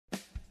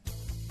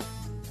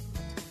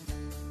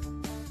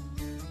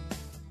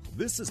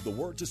This is the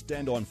Word to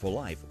Stand On for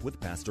Life with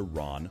Pastor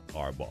Ron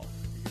Arbaugh.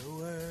 Your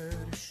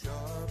word is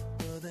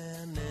sharper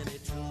than any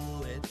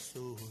two-edged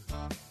sword,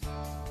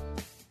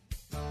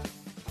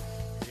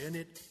 and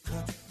it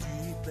cuts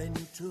deep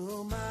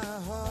into my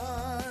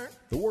heart.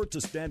 The Word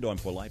to Stand On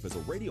for Life is a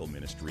radio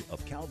ministry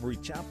of Calvary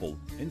Chapel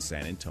in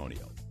San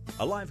Antonio.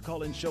 A live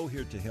call-in show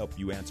here to help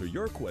you answer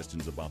your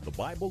questions about the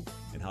Bible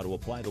and how to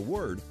apply the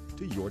Word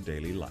to your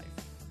daily life.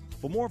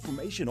 For more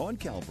information on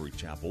Calvary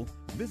Chapel,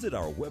 visit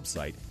our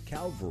website,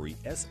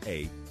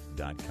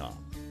 calvarysa.com.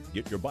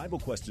 Get your Bible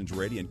questions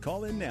ready and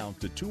call in now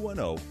to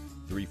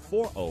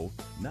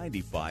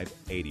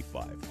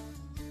 210-340-9585.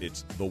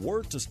 It's The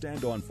Word to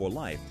Stand On for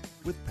Life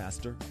with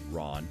Pastor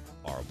Ron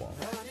Arbaugh.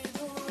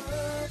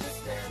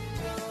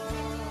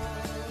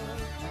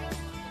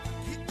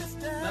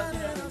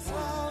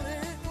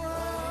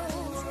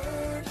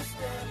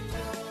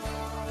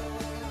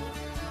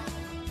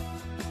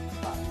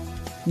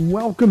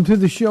 Welcome to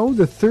the show,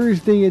 the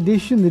Thursday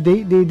edition, the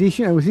date day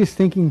edition. I was just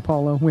thinking,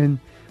 Paula, when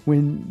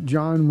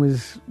John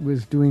was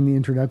doing the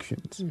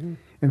introductions. Mm-hmm.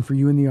 And for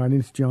you in the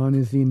audience, John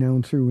is the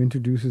announcer who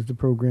introduces the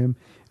program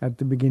at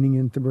the beginning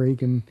and at the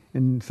break and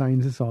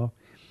signs us off.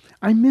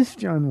 I miss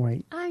John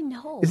White. I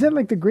know. Is that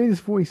like the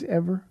greatest voice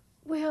ever?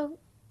 Well,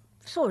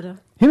 sort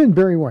of. Him and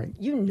Barry White.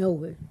 You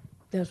know it.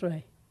 That's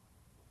right.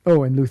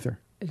 Oh, and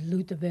Luther.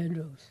 Luther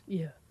Vandross,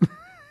 yeah.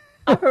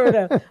 I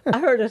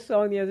heard a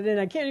song the other day, and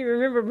I can't even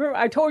remember.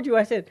 I told you,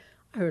 I said,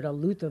 I heard a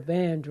Luther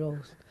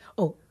Vandross.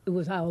 Oh, it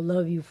was I'll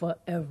Love You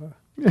Forever.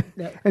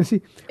 And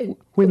see,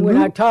 when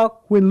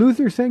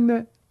Luther sang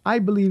that, I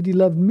believed he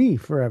loved me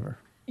forever.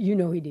 You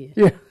know he did.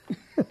 Yeah.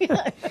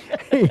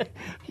 Hey,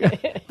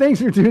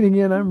 thanks for tuning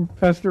in. I'm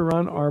Pastor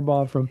Ron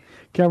Arbaugh from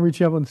Calvary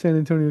Chapel in San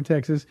Antonio,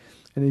 Texas.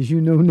 And as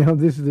you know now,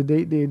 this is the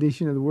date day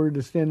edition of the Word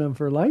to Stand On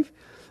for Life.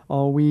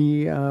 All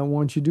we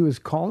want you to do is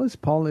call us.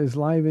 Paula is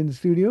live in the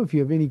studio. If you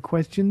have any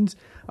questions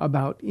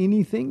about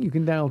anything, you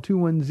can dial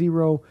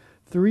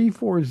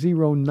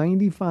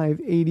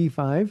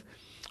 210-340-9585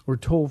 or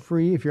toll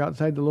free if you're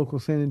outside the local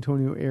San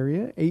Antonio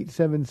area,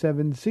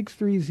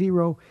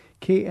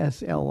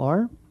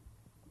 877-630-KSLR.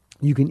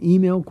 You can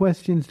email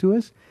questions to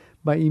us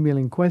by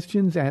emailing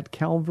questions at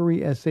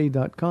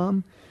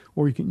calvarysa.com,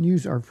 or you can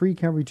use our free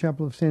Calvary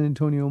Chapel of San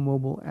Antonio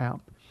mobile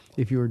app.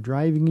 If you are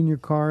driving in your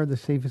car, the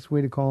safest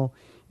way to call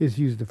is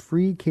use the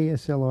free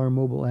KSLR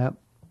mobile app.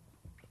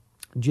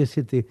 Just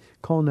hit the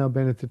call now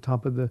button at the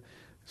top of the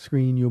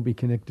screen. You'll be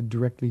connected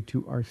directly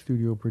to our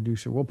studio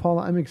producer. Well,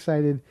 Paula, I'm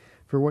excited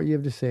for what you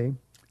have to say.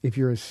 If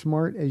you're as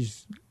smart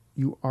as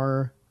you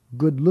are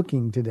good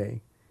looking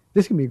today,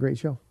 this can be a great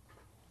show.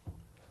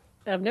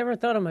 I've never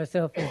thought of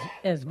myself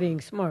as being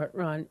smart,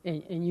 Ron,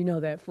 and you know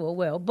that full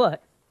well.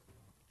 But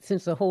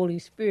since the Holy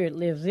Spirit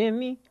lives in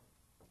me,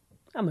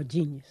 I'm a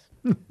genius.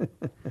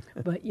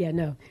 But yeah,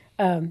 no.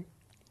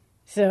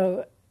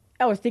 So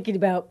I was thinking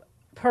about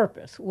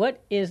purpose.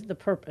 What is the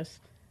purpose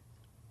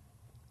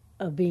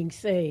of being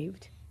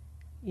saved?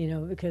 You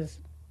know,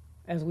 because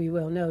as we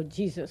well know,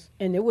 Jesus,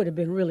 and it would have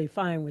been really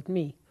fine with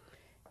me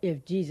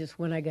if Jesus,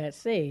 when I got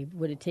saved,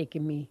 would have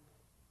taken me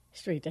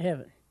straight to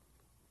heaven,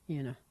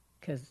 you know,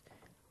 because...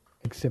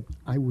 Except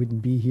I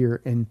wouldn't be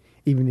here, and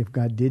even if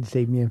God did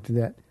save me after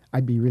that,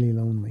 I'd be really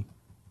lonely.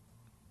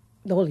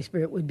 The Holy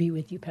Spirit would be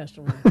with you,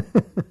 Pastor Ron.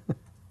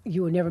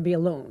 You will never be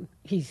alone.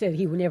 He said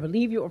he would never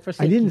leave you or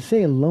forsake you. I didn't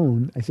say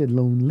alone. I said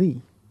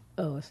lonely.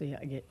 Oh, see,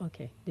 I get,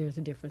 okay. There's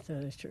a difference.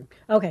 That is true.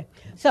 Okay.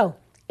 So,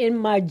 in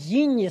my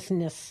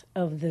geniusness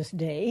of this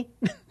day,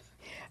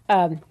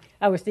 I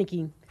was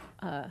thinking,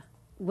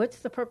 what's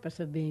the purpose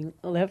of being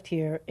left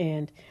here?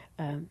 And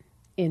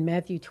in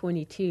Matthew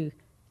 22,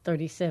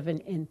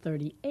 37 and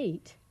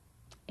 38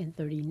 and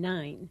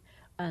 39,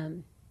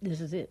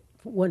 this is it.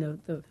 One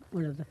of the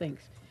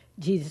things.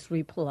 Jesus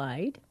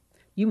replied,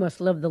 "You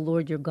must love the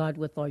Lord your God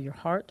with all your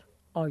heart,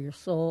 all your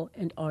soul,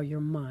 and all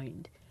your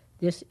mind.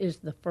 This is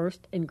the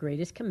first and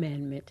greatest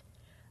commandment.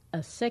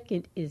 A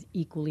second is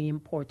equally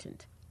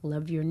important.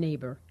 Love your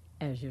neighbor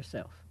as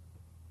yourself."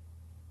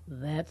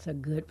 That's a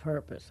good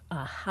purpose,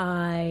 a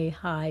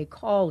high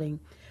calling,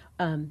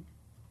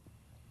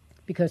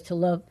 because to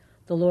love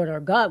the Lord our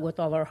God with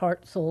all our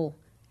heart, soul,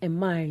 and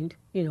mind,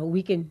 you know,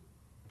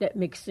 that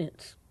makes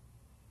sense,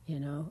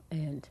 you know,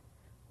 and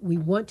we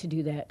want to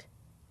do that.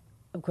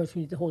 Of course,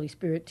 we need the Holy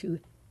Spirit to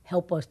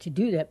help us to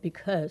do that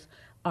because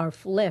our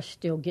flesh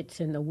still gets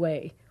in the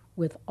way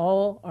with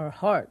all our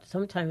heart.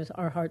 Sometimes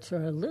our hearts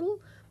are a little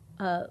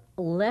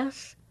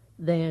less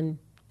than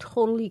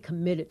totally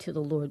committed to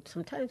the Lord.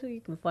 Sometimes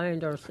we can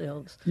find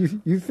ourselves...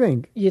 You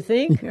think? You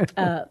think?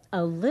 A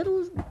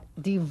little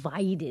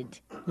divided,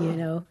 you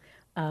know.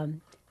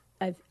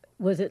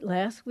 Was it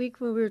last week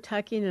when we were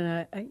talking,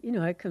 and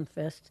I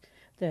confessed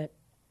that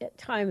at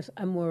times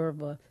I'm more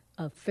of a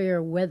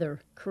fair weather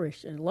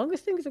Christian. As long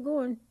as things are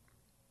going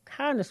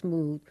kind of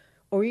smooth,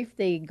 or if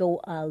they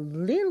go a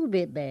little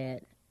bit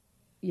bad,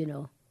 you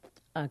know,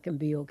 I can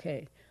be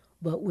okay.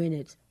 But when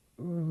it's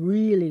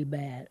really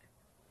bad,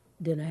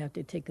 then I have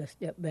to take a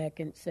step back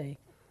and say,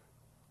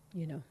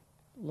 you know,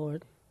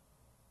 Lord,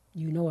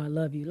 You know I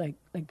love you, like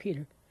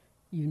Peter.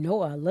 You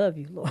know I love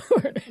you,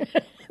 Lord.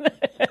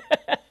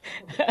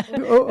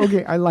 Oh,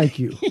 okay, I like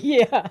you.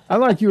 Yeah. I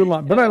like you a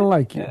lot, but I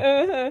like you.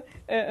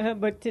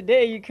 But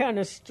today you're kind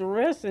of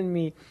stressing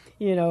me,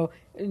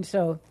 and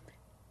so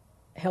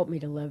help me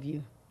to love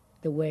you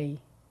the way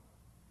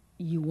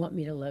you want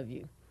me to love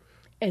you.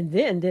 And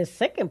then this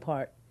second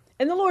part,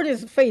 and the Lord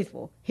is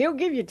faithful. He'll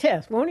give you a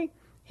test, won't he?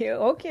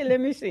 Okay,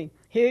 let me see.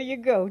 Here you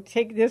go.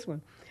 Take this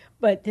one.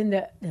 But then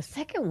the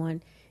second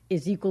one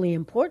is equally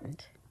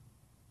important.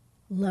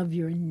 Love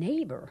your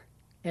neighbor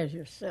as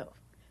yourself.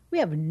 We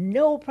have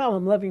no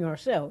problem loving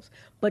ourselves,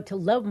 but to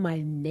love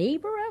my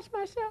neighbor as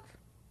myself?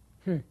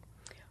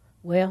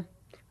 Well,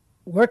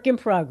 work in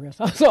progress.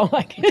 That's all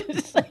I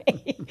can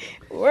say.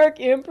 Work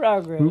in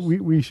progress.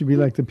 We should be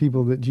like the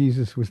people that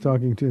Jesus was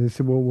talking to. They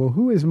said, well,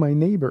 who is my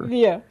neighbor?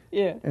 Yeah.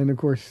 And, of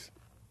course,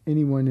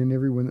 anyone and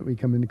everyone that we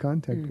come into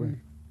contact with.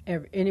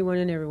 Anyone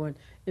and everyone.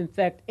 In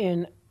fact,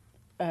 in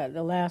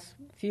the last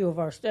few of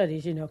our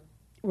studies, the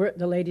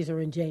ladies are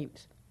in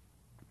James.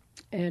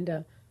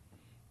 And,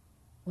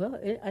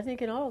 I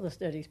think in all the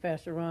studies,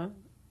 Pastor Ron,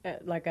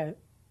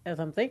 as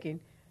I'm thinking,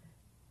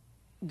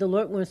 the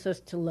Lord wants us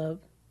to love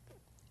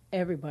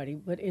everybody.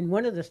 But in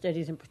one of the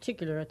studies in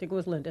particular, I think it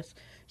was Linda's,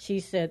 she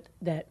said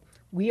that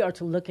we are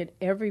to look at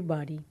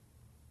everybody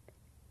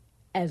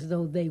as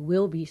though they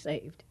will be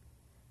saved,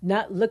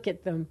 not look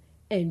at them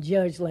and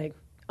judge like,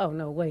 oh,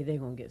 no way they're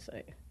going to get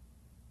saved.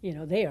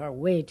 They are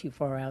way too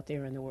far out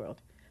there in the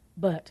world.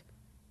 But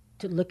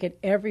to look at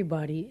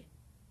everybody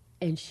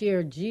and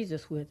share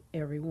Jesus with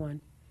everyone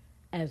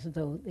as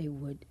though they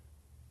would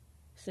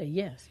say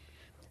yes.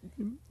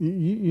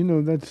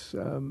 That's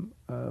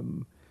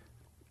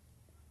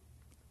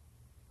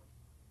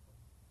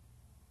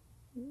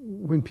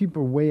when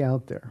people are way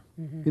out there,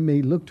 it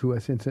may look to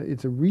us,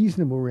 it's a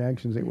reasonable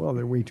reaction to say, well,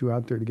 they're way too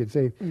out there to get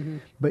saved.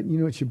 But,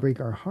 it should break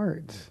our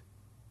hearts.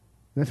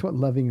 That's what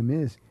loving them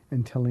is,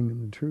 and telling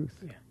them the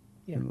truth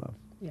in love.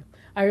 Yeah.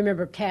 I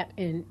remember Kat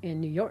in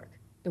New York,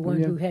 the one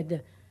who had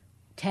the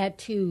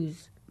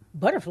tattoos,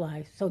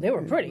 butterflies, so they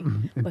were pretty.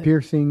 And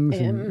piercings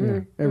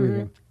and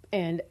everything.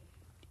 And,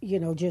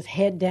 just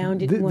head down,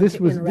 didn't want to This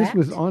interact.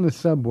 was on a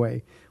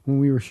subway when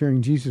we were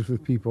sharing Jesus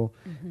with people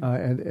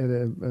at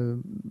a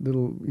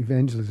little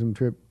evangelism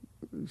trip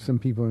some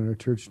people in our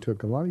church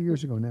took a lot of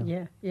years ago now.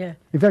 Yeah.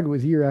 In fact, it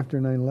was a year after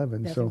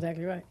 9/11. That's so.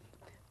 exactly right.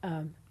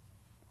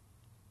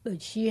 But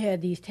she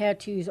had these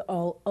tattoos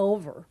all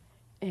over,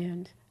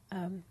 and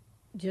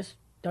just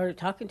started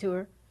talking to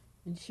her,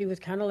 and she was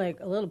kind of like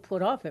a little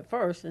put off at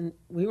first, and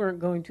we weren't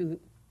going to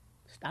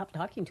stop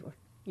talking to her.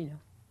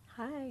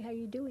 Hi, how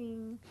you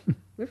doing?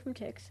 We're from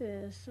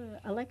Texas.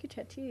 I like your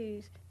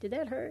tattoos. Did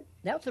that hurt?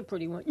 That was a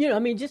pretty one.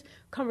 Just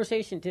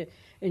conversation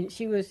and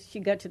she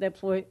got to that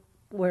point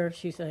where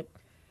she's like,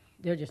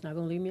 they're just not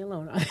going to leave me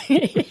alone.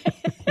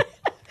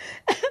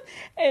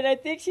 And I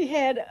think she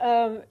had,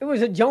 it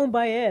was a Joan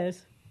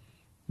Baez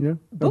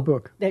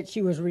book that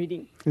she was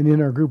reading. And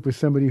in our group was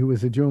somebody who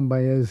was a Joan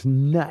Baez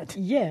nut.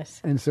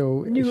 Yes. And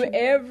so knew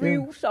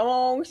every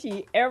song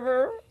she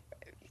ever,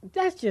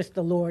 that's just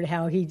the Lord,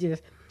 how he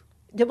just,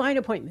 divine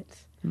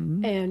appointments.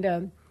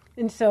 And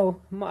so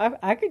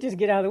I could just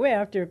get out of the way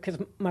after, because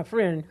my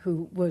friend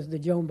who was the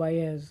Joan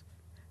Baez,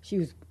 she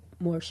was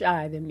more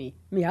shy than me.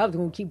 I was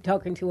going to keep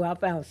talking till I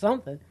found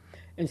something.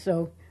 And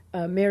so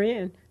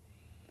Marianne,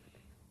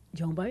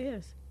 Joan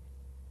Baez,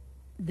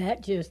 they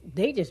just,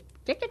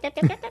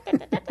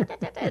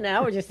 and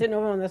I was just sitting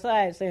over on the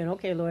side saying,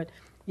 okay, Lord,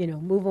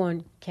 move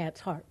on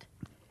Kat's heart.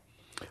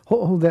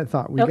 Hold that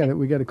thought.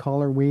 We got a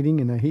caller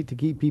waiting, and I hate to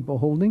keep people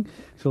holding.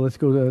 So let's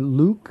go to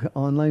Luke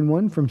on line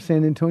 1 from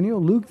San Antonio.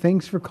 Luke,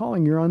 thanks for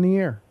calling. You're on the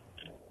air.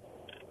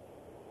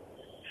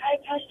 Hi,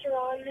 Pastor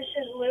Ron. This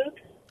is Luke.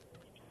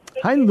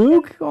 Hi,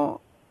 Luke.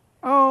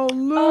 Oh,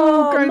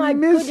 Luke, I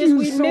miss you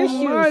we so miss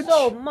much. you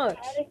so much.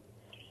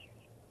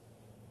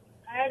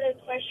 I had a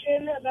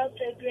question about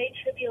the Great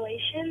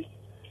Tribulation.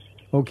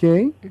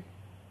 Okay.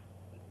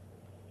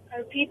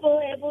 Are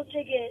people able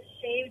to get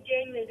saved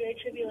during the Great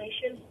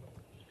Tribulation?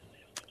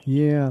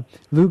 Yeah,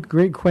 Luke,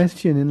 great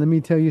question, and let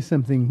me tell you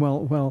something.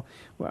 Well,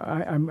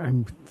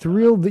 I'm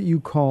thrilled that you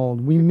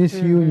called. We miss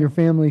you and your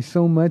family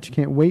so much.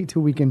 Can't wait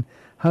till we can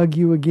hug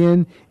you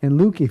again. And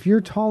Luke, if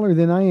you're taller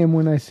than I am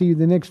when I see you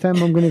the next time,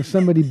 I'm going to have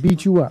somebody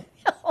beat you up.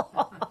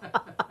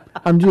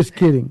 I'm just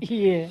kidding.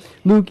 Yeah.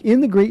 Luke,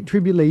 in the Great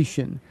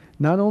Tribulation,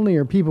 not only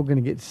are people going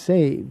to get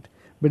saved,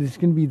 but it's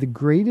going to be the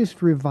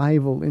greatest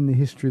revival in the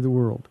history of the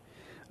world.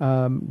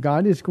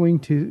 God is going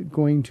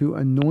to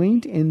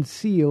anoint and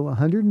seal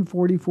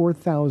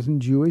 144,000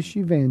 Jewish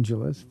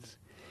evangelists.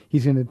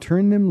 He's going to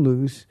turn them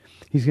loose.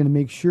 He's going to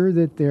make sure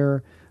that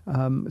they're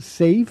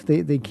safe.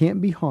 They can't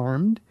be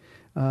harmed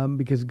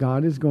because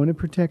God is going to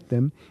protect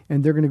them.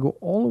 And they're going to go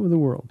all over the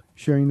world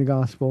sharing the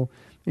gospel.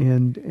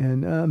 And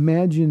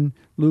imagine,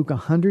 Luke,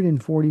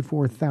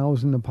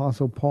 144,000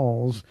 Apostle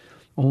Pauls,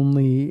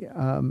 only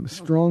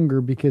stronger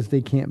because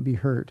they can't be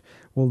hurt.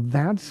 Well,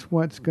 that's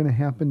what's going to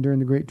happen during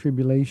the Great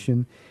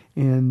Tribulation.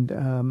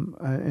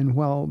 And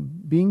while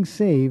being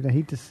saved, I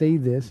hate to say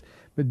this,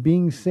 but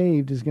being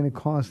saved is going to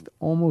cost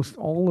almost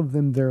all of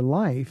them their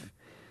life.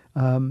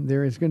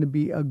 There is going to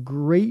be a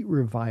great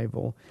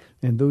revival,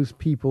 and those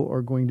people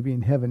are going to be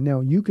in heaven.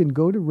 Now, you can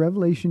go to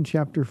Revelation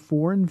chapter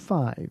 4 and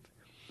 5,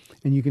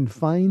 and you can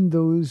find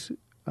those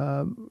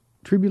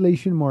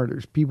tribulation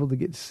martyrs, people that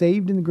get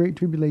saved in the Great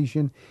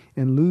Tribulation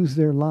and lose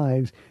their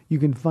lives. You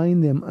can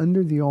find them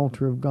under the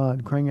altar of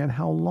God, crying out,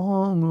 "How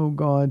long, O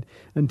God,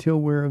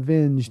 until we're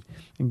avenged?"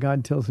 And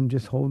God tells them,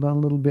 just hold on a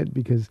little bit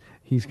because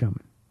he's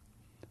coming.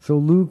 So,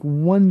 Luke,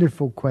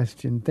 wonderful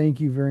question. Thank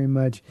you very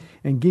much.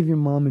 And give your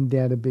mom and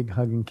dad a big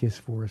hug and kiss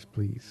for us,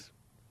 please.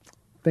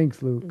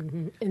 Thanks, Luke.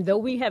 Mm-hmm. And though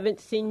we haven't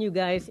seen you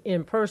guys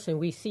in person,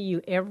 we see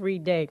you every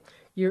day.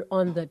 You're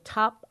on the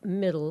top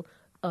middle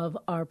of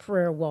our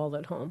prayer wall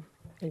at home.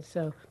 And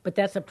so, but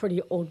that's a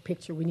pretty old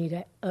picture. We need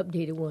an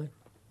updated one.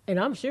 And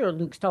I'm sure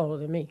Luke's taller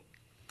than me.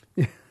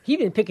 He's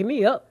been picking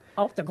me up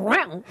off the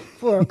ground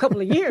for a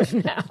couple of years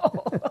now.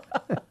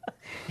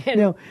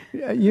 Now,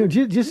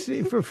 just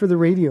for the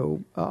radio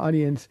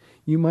audience,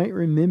 you might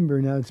remember,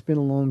 now it's been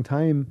a long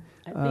time.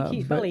 I think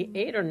he's probably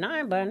 8 or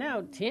 9 by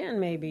now, 10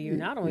 maybe.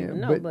 I don't even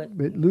know. But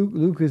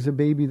Luke is a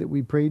baby that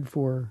we prayed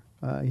for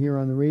here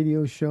on the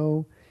radio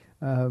show,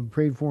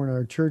 prayed for in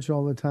our church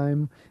all the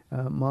time.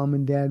 Mom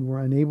and Dad were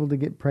unable to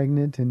get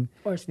pregnant.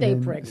 Or stay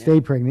pregnant.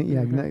 Stay pregnant,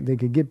 yeah. Mm-hmm. They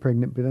could get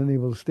pregnant, but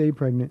unable to stay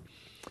pregnant.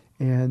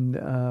 And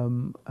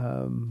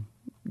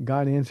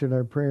God answered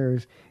our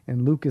prayers,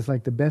 and Luke is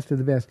like the best of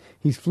the best.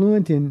 He's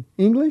fluent in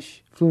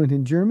English, fluent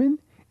in German,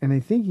 and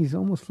I think he's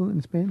almost fluent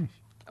in Spanish.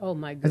 Oh,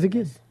 my goodness. As a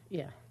kid.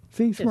 Yeah.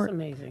 See, smart. It's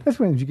amazing. That's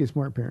why you get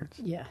smart parents.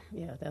 Yeah,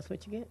 that's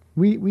what you get.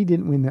 We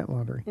didn't win that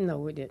lottery. No,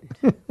 we didn't.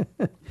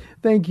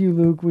 Thank you,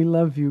 Luke. We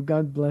love you.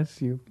 God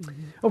bless you.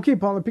 Mm-hmm. Okay,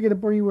 Paula, pick it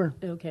up where you were.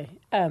 Okay.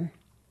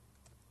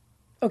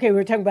 We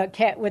were talking about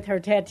Kat with her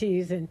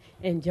tattoos, and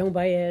Joan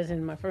Baez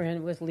and my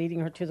friend was leading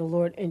her to the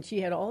Lord, and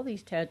she had all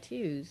these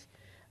tattoos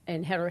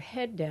and had her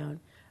head down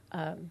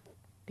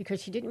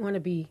because she didn't want to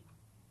be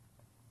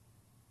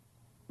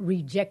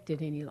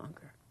rejected any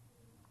longer.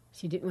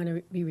 She didn't want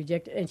to be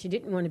rejected, and she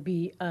didn't want to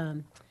be,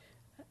 I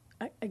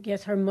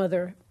guess her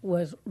mother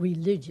was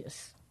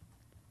religious,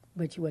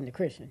 but she wasn't a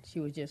Christian. She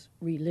was just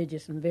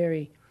religious and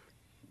very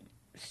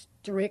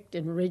strict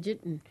and rigid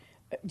and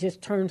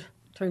just turned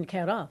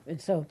Kat off. And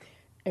so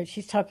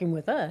she's talking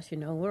with us,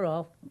 we're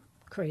all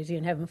crazy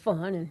and having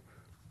fun,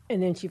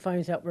 and then she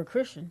finds out we're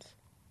Christians.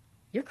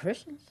 You're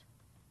Christians?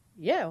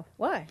 Yeah,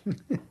 why?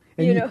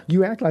 And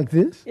you act like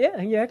this?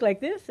 Yeah, you act like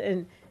this.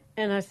 And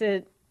I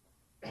said,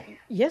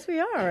 yes,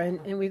 we are.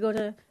 And we go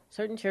to a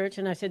certain church,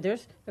 and I said,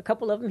 there's a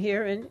couple of them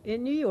here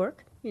in New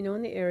York, in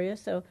the area.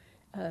 So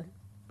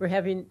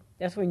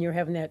that's when you're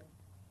having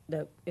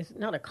it's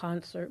not a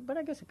concert, but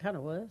I guess it kind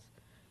of was,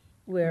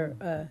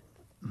 where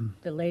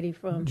the lady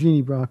from...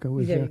 Jeannie Bracca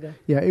was there. there. You go.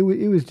 Yeah,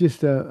 it was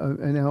just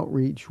an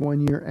outreach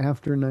 1 year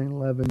after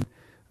 9/11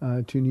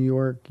 to New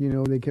York.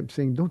 They kept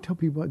saying, don't tell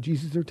people about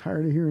Jesus. They're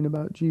tired of hearing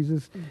about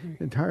Jesus. Mm-hmm.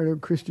 They're tired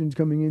of Christians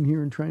coming in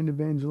here and trying to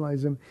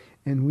evangelize them.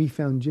 And we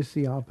found just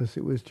the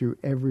opposite was true.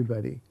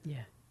 Everybody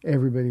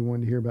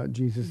wanted to hear about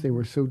Jesus. Mm-hmm. They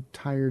were so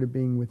tired of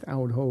being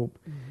without hope.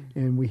 Mm-hmm.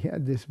 And we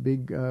had this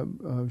big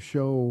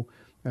show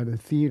at a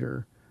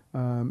theater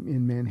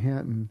in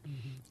Manhattan.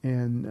 Mm-hmm.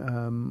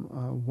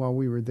 And while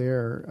we were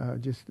there,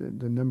 just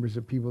the numbers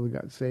of people that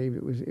got saved,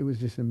 it was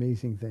just an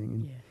amazing thing.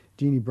 And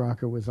Jeannie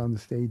Bracca was on the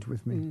stage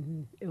with me.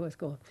 Mm-hmm. It was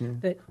cool.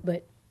 Yeah.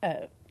 But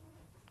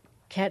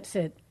Kat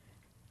said,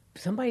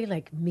 somebody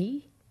like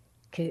me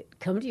could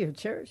come to your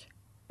church?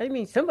 I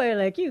mean, somebody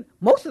like you.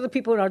 Most of the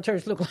people in our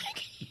church look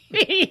like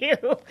you.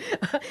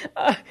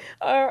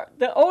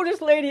 The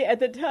oldest lady at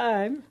the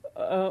time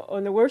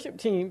on the worship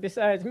team,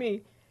 besides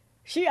me,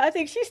 I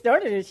think she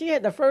started it. She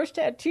had the first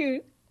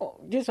tattoo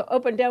just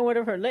up and down one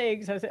of her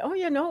legs. I said, oh,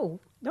 yeah,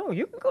 no,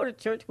 you can go to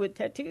church with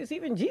tattoos.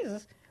 Even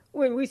Jesus,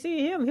 when we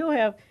see him, he'll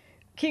have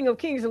King of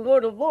Kings and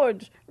Lord of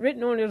Lords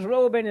written on his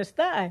robe and his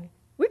thigh.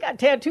 We got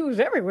tattoos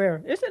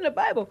everywhere. It's in the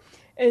Bible.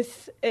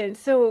 And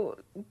so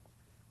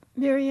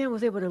Marianne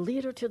was able to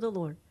lead her to the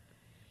Lord.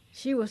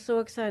 She was so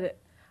excited.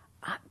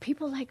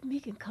 People like me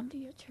can come to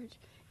your church.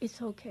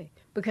 It's okay.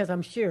 Because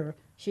I'm sure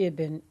she had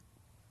been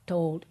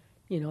told,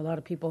 a lot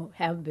of people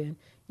have been,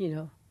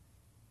 you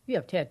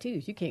have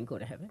tattoos, you can't go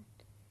to heaven.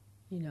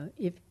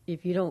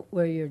 If you don't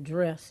wear your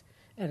dress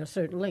at a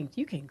certain length,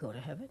 you can't go to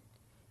heaven.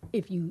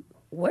 If you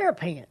wear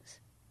pants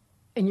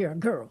and you're a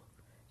girl,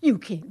 you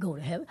can't go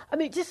to heaven. I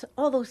mean, just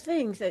all those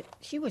things that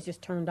she was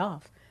just turned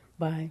off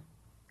by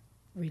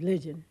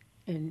religion,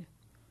 and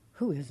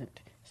who isn't?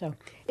 So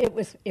it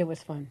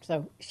was fun.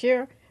 So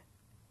share,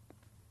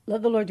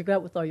 love the Lord your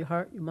God with all your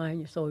heart, your mind,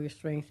 your soul, your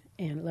strength,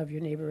 and love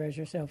your neighbor as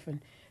yourself.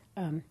 And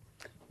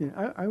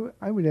I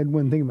would add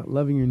one thing about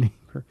loving your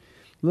neighbor.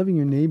 Loving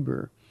your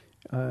neighbor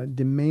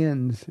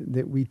demands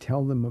that we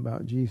tell them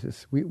about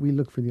Jesus. We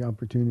look for the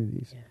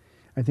opportunities. Yeah.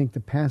 I think the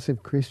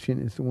passive Christian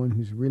is the one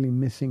who's really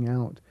missing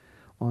out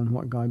on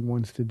what God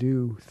wants to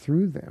do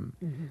through them.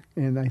 Mm-hmm.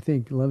 And I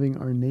think loving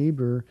our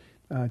neighbor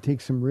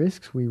take some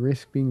risks. We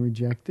risk being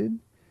rejected.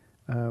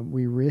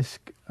 We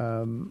risk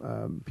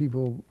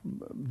people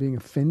being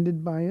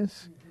offended by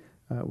us.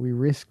 We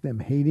risk them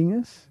hating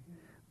us.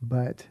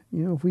 But,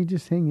 if we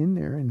just hang in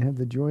there and have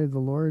the joy of the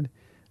Lord,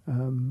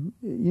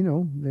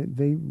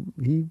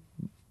 He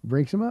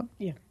breaks them up.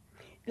 Yeah.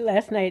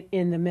 Last night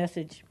in the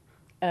message,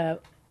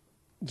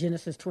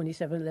 Genesis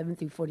 27:11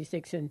 through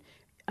 46, and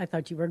I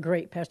thought you were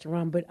great, Pastor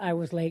Ron, but I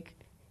was like,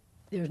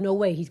 there's no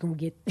way he's going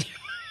to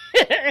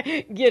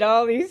get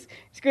all these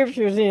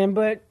scriptures in,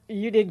 but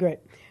you did great.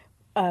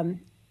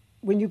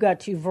 When you got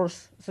to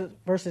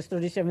verses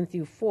 37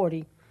 through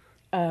 40,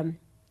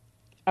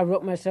 I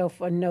wrote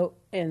myself a note,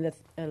 and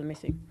let me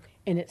see,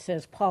 and it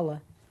says,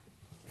 Paula,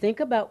 think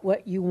about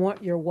what you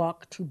want your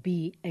walk to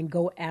be and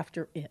go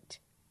after it.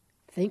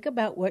 Think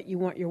about what you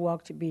want your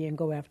walk to be and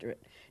go after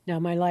it. Now,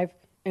 my life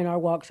and our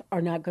walks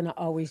are not going to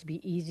always be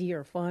easy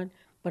or fun,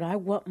 but I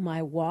want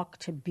my walk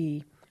to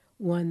be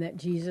one that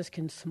Jesus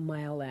can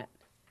smile at.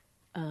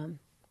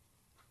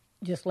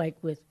 Just like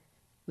with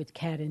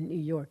Kat in New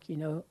York,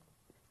 I'm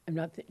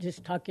not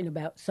just talking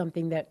about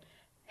something that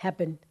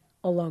happened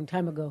a long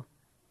time ago.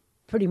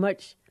 Pretty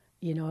much,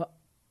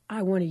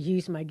 I want to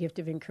use my gift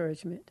of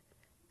encouragement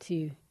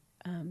to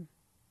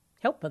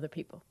help other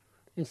people.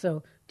 And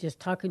so just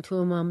talking to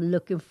him, I'm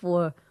looking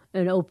for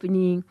an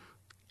opening.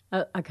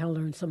 I kind of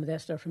learned some of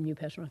that stuff from you,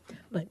 Pastor Ron.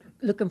 But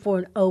looking for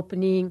an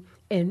opening,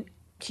 and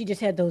she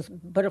just had those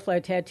butterfly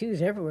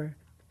tattoos everywhere.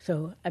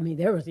 So,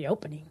 there was the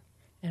opening.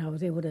 And I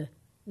was able to,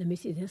 let me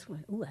see this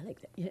one. Ooh, I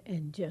like that. Yeah,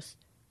 and just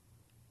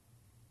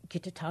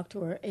get to talk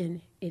to her,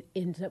 and it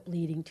ends up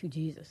leading to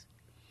Jesus.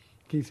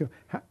 Okay, so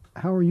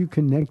how are you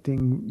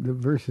connecting the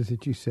verses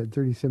that you said,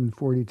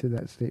 37:40, to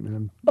that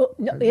statement?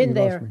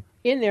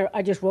 In there,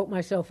 I just wrote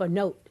myself a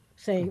note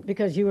saying,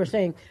 because you were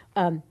saying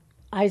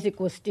Isaac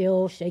was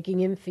still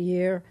shaking in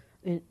fear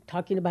and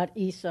talking about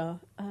Esau.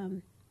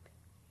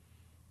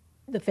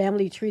 The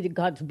family treated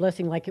God's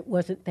blessing like it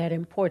wasn't that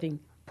important,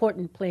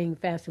 playing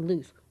fast and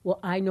loose. Well,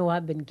 I know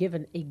I've been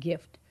given a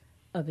gift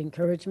of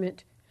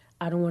encouragement.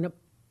 I don't want to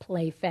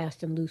play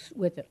fast and loose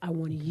with it. I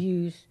want to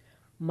use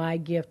my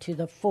gift to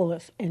the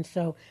fullest. And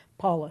so,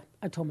 Paula,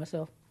 I told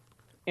myself,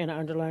 and I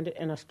underlined it,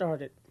 and I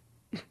started.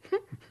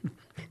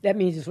 That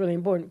means it's really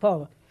important.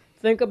 Paula,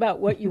 think about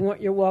what you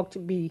want your walk to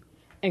be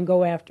and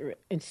go after it.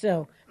 And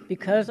so,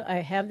 because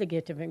I have the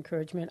gift of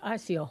encouragement, I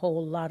see a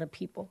whole lot of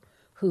people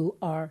who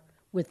are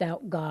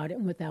without God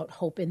and without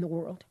hope in the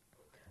world.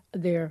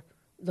 They're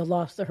the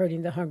lost, the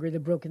hurting, the hungry, the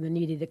broken, the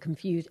needy, the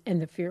confused,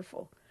 and the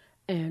fearful.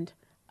 And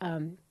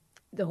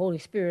the Holy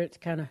Spirit's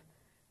kind of,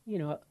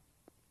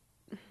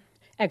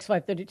 Acts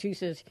 5:32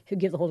 says, he'll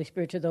give the Holy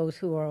Spirit to those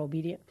who are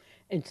obedient.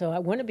 And so I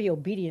want to be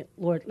obedient,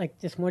 Lord, like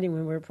this morning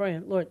when we were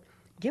praying, Lord,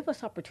 give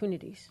us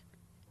opportunities.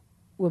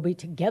 We'll be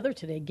together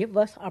today. Give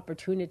us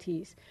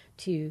opportunities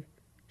to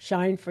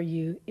shine for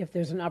you. If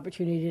there's an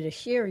opportunity to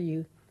share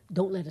you,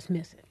 don't let us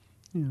miss it.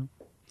 Yeah.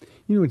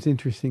 It's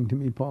interesting to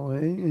me, Paula,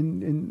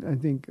 and I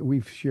think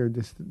we've shared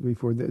this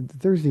before. The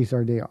Thursday's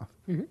our day off.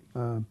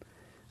 Mm-hmm.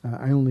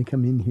 I only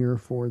come in here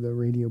for the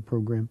radio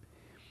program,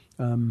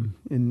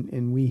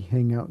 and we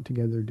hang out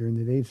together during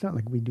the day. It's not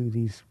like we do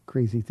these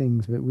crazy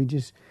things, but we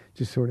just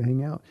sort of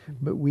hang out.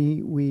 Mm-hmm. But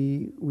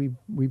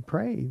we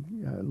pray,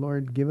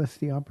 Lord, give us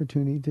the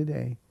opportunity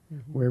today,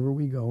 mm-hmm. wherever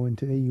we go. And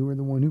today you were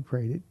the one who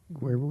prayed it.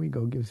 Wherever we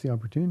go, give us the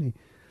opportunity.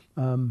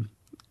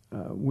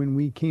 When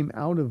we came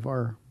out of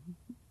our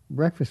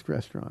breakfast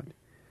restaurant,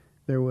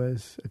 there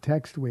was a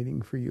text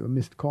waiting for you, a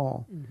missed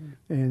call,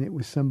 mm-hmm. and it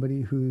was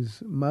somebody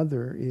whose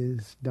mother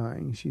is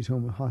dying. She's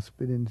home in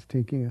hospital and is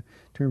taking a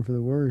turn for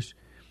the worse,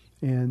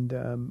 and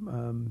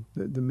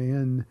the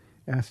man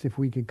asked if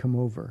we could come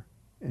over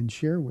and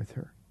share with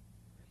her.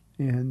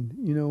 And,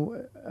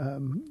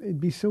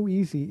 it'd be so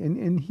easy.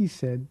 And he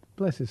said,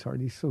 bless his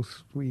heart, he's so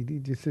sweet. He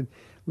just said,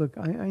 look,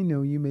 I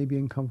know you may be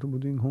uncomfortable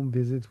doing home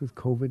visits with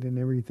COVID and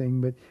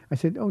everything, but I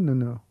said, oh,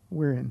 no,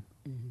 we're in.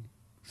 Mm-hmm.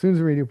 As soon as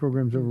the radio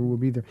program's over, we'll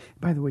be there.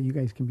 By the way, you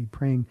guys can be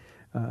praying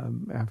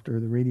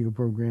after the radio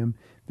program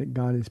that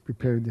God has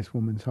prepared this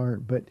woman's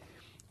heart. But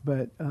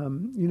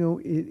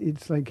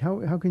it's like,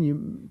 how can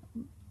you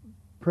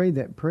pray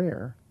that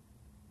prayer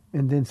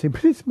and then say,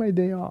 but it's my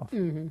day off?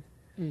 Mm-hmm.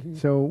 Mm-hmm.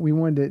 So we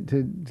wanted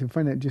to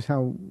find out just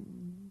how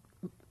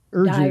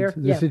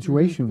urgent the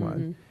situation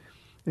was.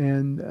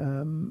 And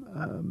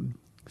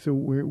so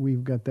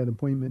we've got that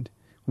appointment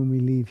when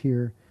we leave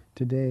here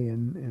today,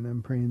 and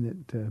I'm praying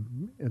that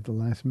at the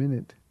last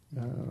minute,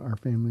 our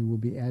family will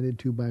be added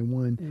to by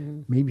one.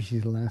 Mm-hmm. Maybe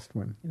she's the last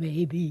one.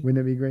 Maybe.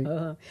 Wouldn't that be great?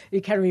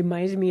 It kind of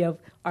reminds me of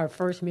our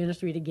first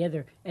ministry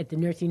together at the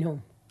nursing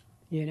home.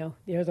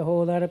 There's a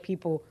whole lot of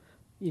people,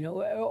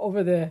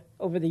 over the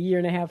year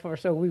and a half or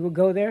so we would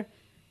go there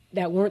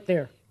that weren't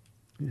there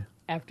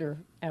after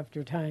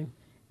time.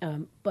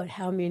 But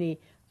how many,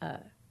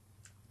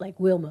 like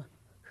Wilma,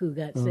 who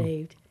got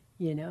saved,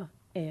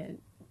 and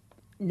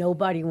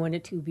nobody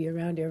wanted to be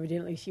around her.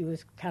 Evidently, she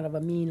was kind of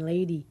a mean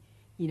lady.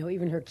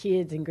 Even her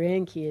kids and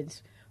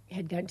grandkids,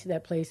 had gotten to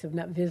that place of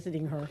not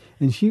visiting her.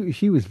 And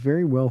she was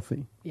very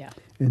wealthy. Yeah.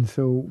 And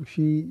so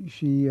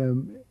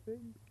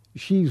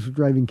she's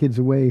driving kids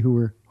away who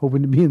were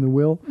hoping to be in the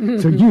will.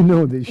 So you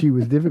know that she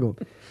was difficult.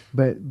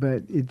 But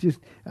it just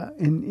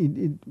and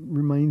it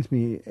reminds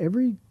me,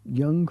 every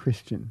young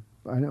Christian,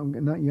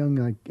 not young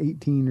like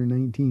 18 or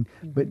 19,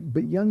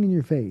 but young in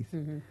your faith,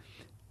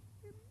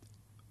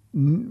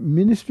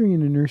 ministering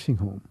in a nursing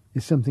home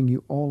is something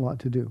you all ought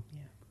to do.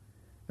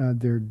 Yeah.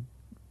 They're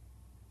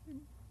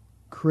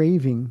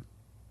craving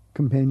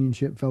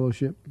companionship,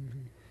 fellowship.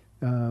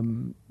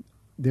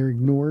 They're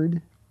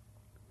ignored.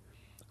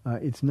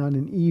 It's not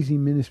an easy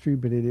ministry,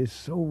 but it is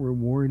so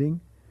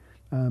rewarding.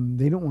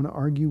 They don't want to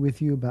argue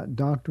with you about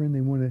doctrine.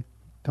 They want to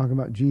talk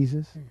about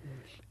Jesus.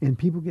 And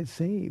people get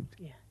saved.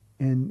 Yeah.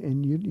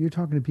 And you're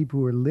talking to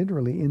people who are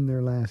literally in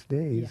their last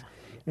days.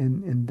 Yeah.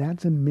 And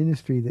that's a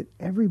ministry that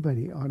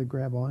everybody ought to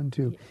grab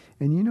onto. Yeah.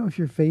 And you know, if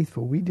you're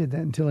faithful, we did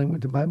that until I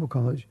went to Bible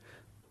college.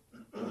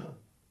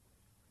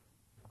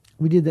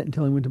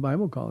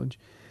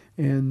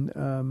 And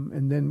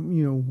then,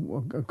 you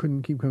know, I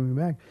couldn't keep coming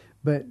back.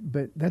 But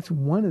that's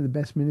one of the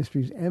best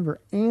ministries ever,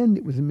 and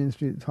it was a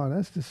ministry that taught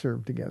us to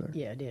serve together.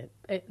 Yeah, it did.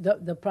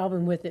 The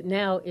problem with it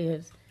now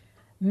is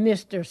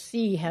Mr.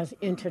 C has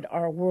entered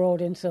our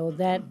world, and so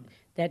that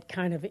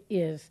kind of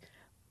is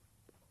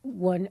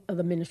one of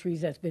the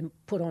ministries that's been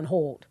put on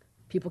hold.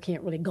 People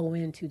can't really go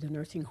into the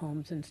nursing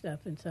homes and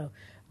stuff, and so,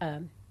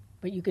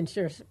 but you can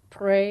sure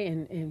pray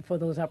and for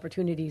those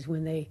opportunities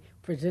when they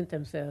present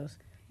themselves,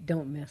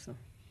 don't miss them.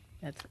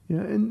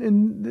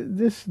 And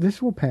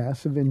this will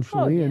pass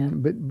eventually,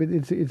 but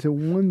it's a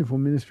wonderful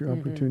ministry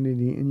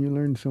opportunity, and you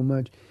learn so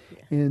much.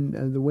 Yeah.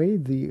 And the way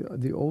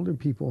the older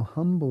people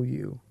humble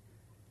you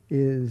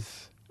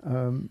is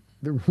one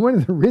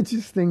of the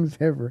richest things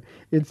ever.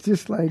 It's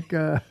just like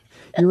you're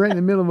right in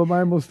the middle of a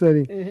Bible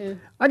study.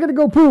 I got to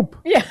go poop.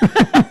 Yeah.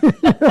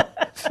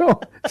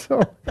 So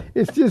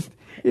it's just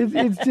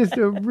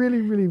a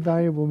really, really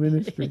valuable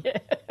ministry. Yeah.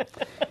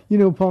 You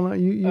know, Paula,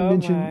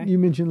 you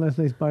mentioned last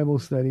night's Bible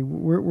study.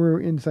 We're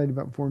inside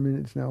about 4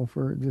 minutes now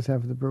for this half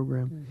of the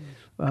program.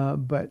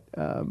 But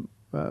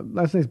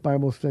last night's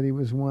Bible study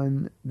was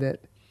one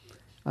that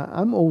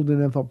I'm old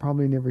enough. I'll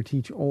probably never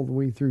teach all the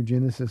way through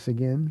Genesis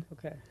again.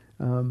 Okay.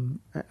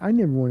 I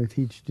never want to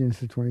teach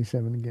Genesis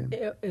 27 again.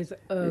 It's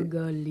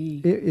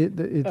ugly.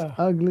 It's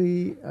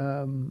ugly.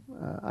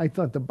 I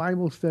thought the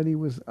Bible study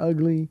was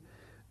ugly.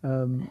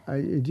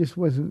 It just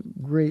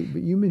wasn't great.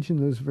 But you mentioned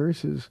those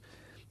verses.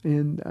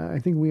 And I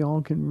think we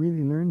all can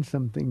really learn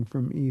something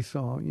from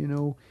Esau. You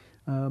know,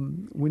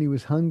 when he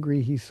was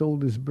hungry, he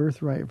sold his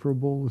birthright for a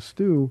bowl of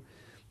stew.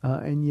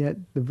 And yet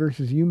the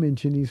verses you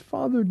mentioned, he's,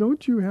 Father,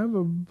 don't you have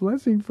a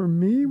blessing for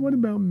me? What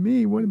about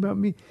me? What about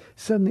me?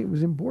 Suddenly it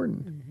was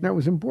important. That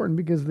was important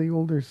because the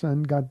older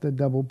son got the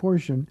double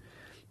portion.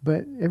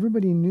 But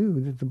everybody knew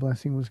that the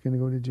blessing was going to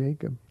go to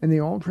Jacob. And they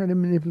all tried to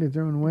manipulate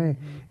their own way.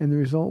 And the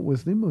result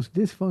was the most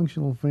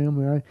dysfunctional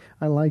family.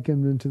 I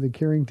likened them to the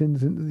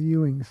Carringtons and the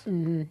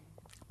Ewings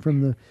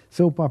from the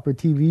soap opera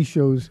TV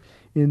shows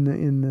in the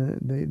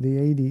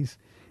 80s.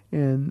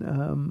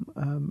 And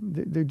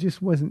there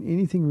just wasn't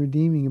anything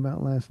redeeming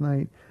about last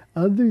night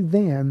other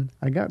than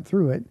I got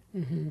through it,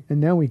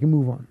 and now we can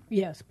move on.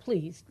 Yes,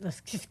 please.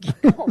 Let's just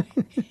keep going.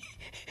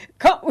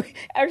 Come,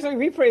 actually,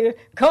 we pray that,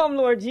 come,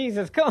 Lord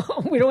Jesus,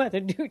 come. We don't have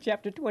to do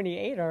chapter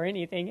 28 or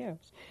anything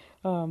else.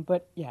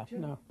 But, yeah,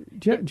 no.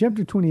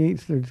 Chapter 28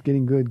 starts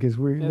getting good because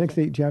the next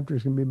 8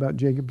 chapters are going to be about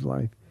Jacob's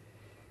life.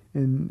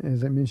 And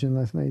as I mentioned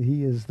last night,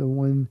 he is the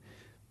one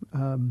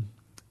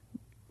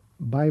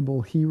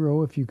Bible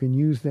hero, if you can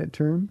use that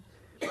term.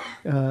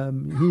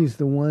 He's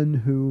the one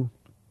who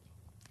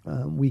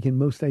we can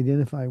most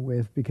identify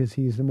with because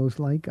he's the most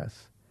like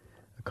us.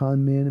 A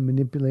con man, a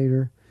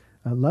manipulator,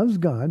 loves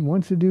God,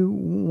 wants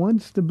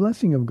the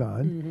blessing of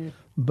God,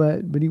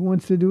 but he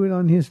wants to do it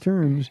on his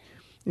terms,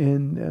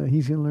 and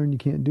he's going to learn you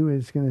can't do it.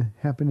 It's going to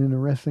happen in a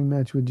wrestling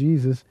match with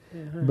Jesus,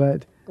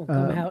 but gonna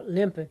come out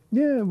limping.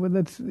 Yeah, well,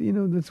 that's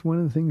one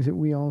of the things that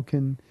we all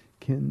can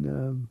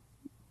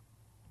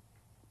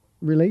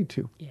relate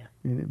to. Yeah.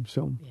 In him.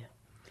 So. Yeah.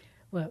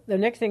 Well, the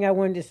next thing I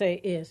wanted to say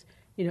is,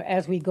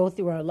 as we go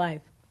through our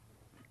life,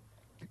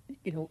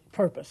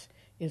 purpose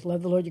is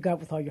love the Lord your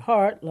God with all your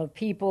heart, love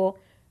people,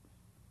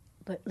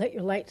 but let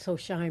your light so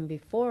shine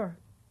before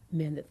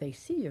men that they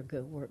see your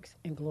good works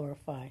and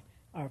glorify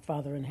our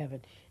Father in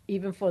heaven.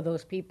 Even for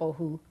those people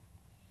who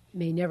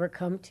may never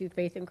come to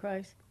faith in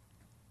Christ,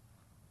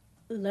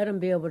 let them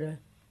be able to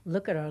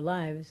look at our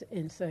lives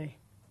and say,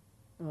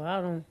 well,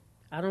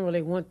 I don't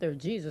really want their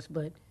Jesus,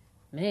 but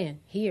man,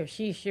 he or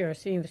she sure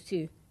seems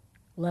to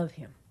love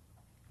him.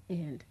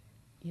 And,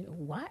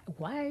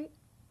 why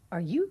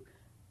are you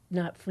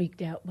not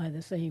freaked out by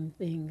the same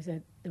things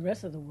that the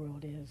rest of the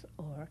world is?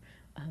 Or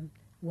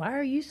why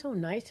are you so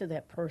nice to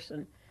that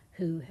person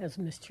who has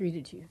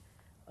mistreated you?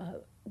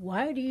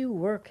 Why do you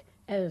work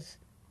as...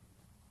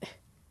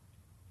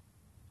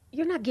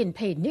 You're not getting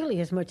paid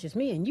nearly as much as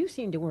me, and you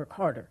seem to work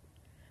harder.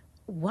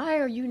 Why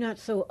are you not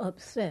so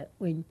upset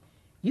when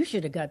You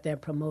should have got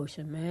that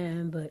promotion,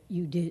 man, but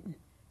you didn't.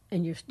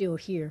 And you're still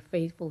here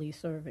faithfully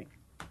serving.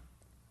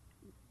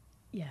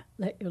 Yeah,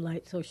 let your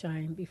light so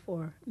shine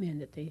before men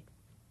that they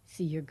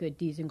see your good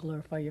deeds and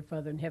glorify your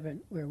Father in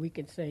heaven, where we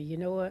can say, you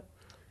know what?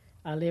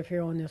 I live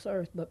here on this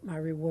earth, but my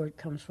reward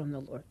comes from the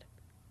Lord.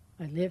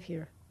 I live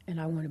here,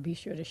 and I want to be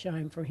sure to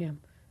shine for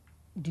him.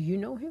 Do you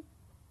know him?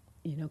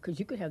 You know, because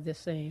you could have this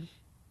same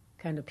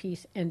kind of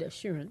peace and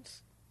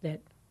assurance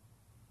that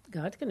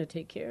God's going to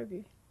take care of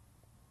you.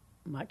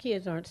 My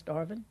kids aren't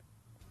starving,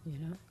 you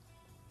know.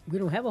 We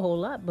don't have a whole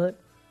lot, but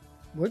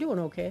we're doing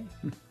okay.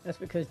 That's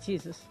because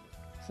Jesus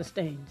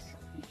sustains.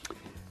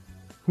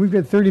 We've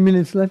got 30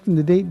 minutes left in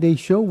the Date Day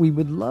show. We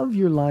would love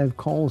your live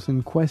calls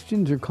and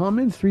questions or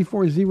comments,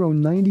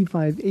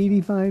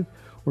 340-9585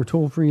 or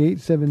toll-free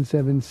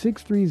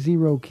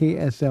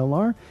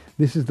 877-630-KSLR.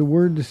 This is the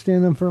Word to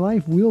Stand On for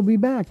Life. We'll be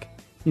back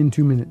in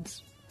 2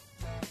 minutes.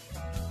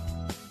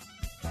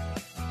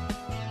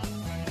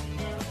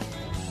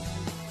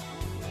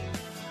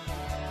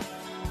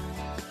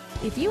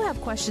 If you have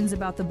questions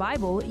about the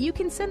Bible, you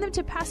can send them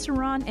to Pastor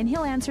Ron and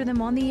he'll answer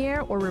them on the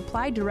air or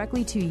reply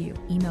directly to you.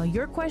 Email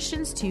your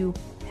questions to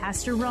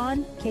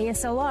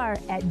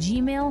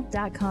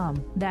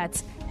PastorRonKSLR@gmail.com.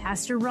 That's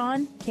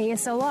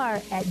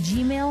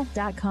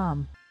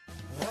PastorRonKSLR@gmail.com.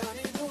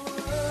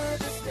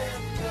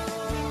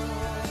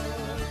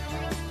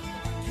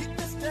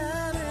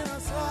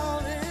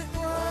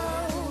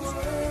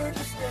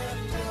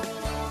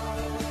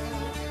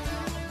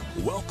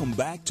 Welcome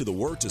back to the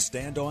Word to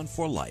Stand On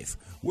for Life.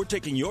 We're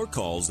taking your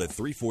calls at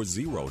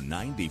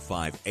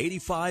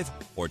 340-9585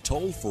 or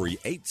toll-free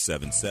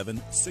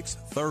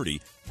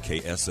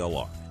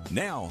 877-630-KSLR.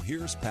 Now,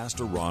 here's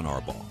Pastor Ron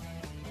Arbaugh.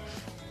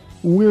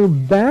 We're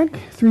back,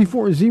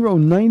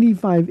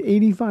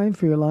 340-9585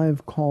 for your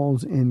live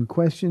calls and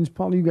questions.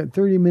 Paul, you got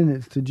 30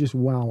 minutes to just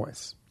wow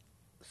us.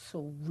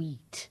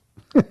 Sweet.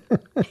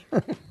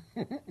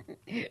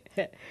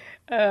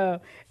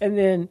 And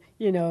then,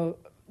 you know,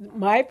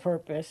 my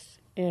purpose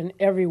and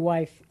every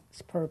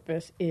wife's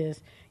purpose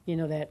is, you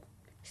know, that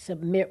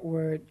submit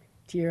word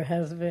to your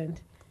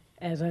husband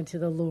as unto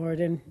the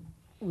Lord. And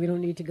we don't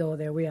need to go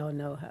there. We all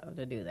know how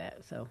to do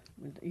that. So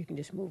you can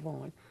just move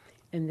on.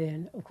 And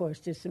then, of course,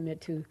 just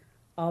submit to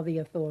all the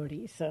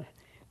authorities. So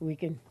we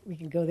can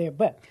go there.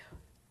 But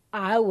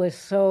I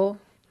was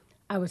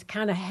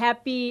kind of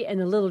happy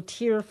and a little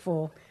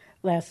tearful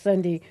last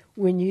Sunday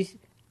when you,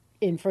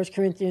 in 1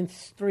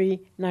 Corinthians 3,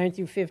 9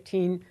 through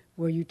 15,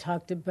 where you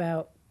talked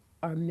about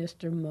our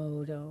Mr.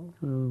 Moto.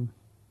 Oh.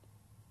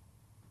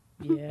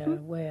 Yeah,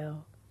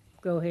 well,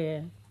 go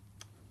ahead.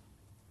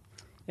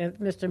 If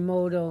Mr.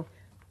 Moto,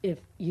 if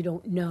you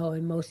don't know,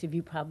 and most of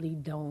you probably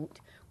don't,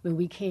 when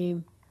we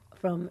came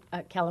from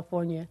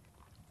California,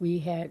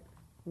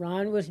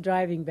 Ron was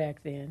driving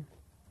back then,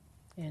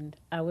 and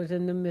I was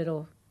in the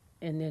middle,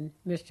 and then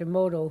Mr.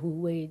 Moto, who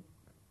weighed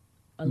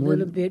a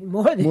little bit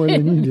more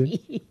than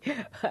me,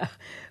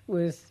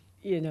 was,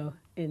 you know,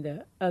 in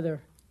the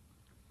other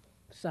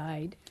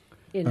side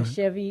in a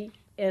Chevy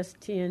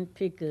S10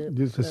 pickup.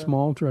 Just a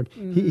small truck.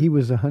 Mm-hmm. He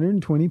was a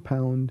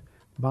 120-pound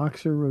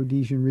Boxer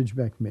Rhodesian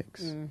Ridgeback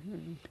mix.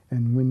 Mm-hmm.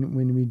 And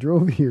when we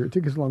drove here, it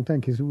took us a long time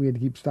because we had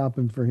to keep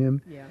stopping for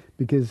him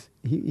because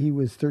he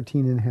was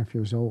 13 and a half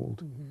years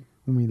old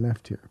when we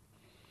left here,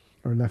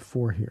 or left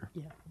for here.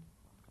 Yeah.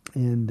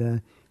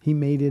 And he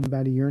made it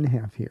about a year and a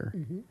half here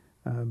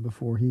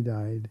before he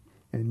died.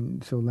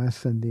 And so last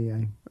Sunday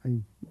I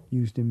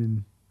used him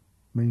in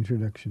my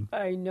introduction.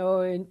 I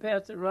know, and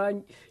Pastor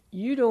Ron,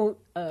 you don't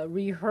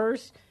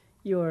rehearse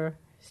your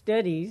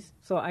studies,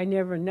 so I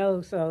never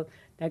know. So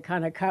that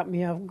kind of caught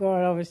me off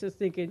guard. I was just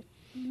thinking,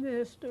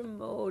 Mr.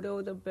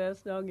 Moto, the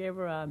best dog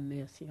ever. I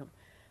miss him.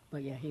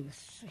 But yeah, he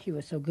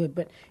was so good.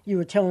 But you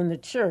were telling the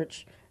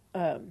church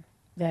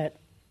that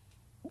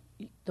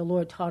the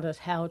Lord taught us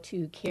how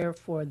to care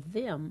for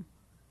them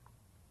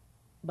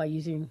by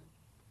using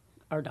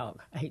our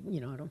dog.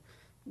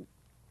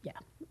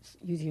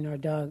 Using our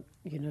dog,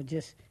 you know,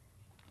 just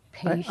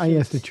patient. I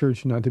asked the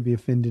church not to be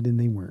offended, and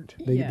they weren't.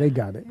 They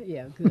got it.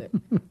 Yeah, good.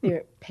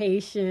 They're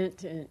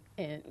patient,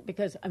 and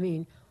because, I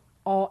mean,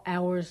 all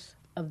hours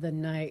of the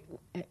night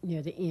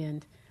near the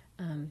end,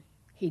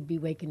 he'd be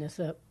waking us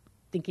up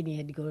thinking he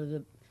had to go to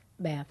the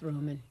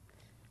bathroom, and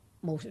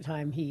most of the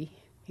time he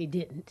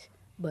didn't,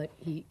 but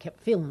he kept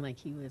feeling like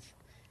he was.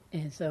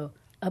 And so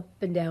up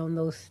and down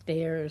those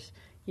stairs,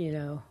 you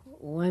know,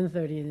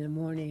 1:30 in the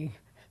morning,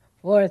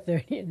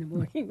 4:30 in the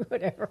morning,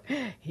 whatever.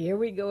 Here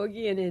we go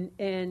again,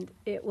 and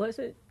it was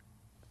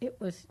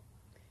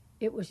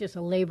just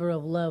a labor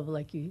of love,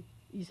 like you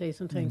say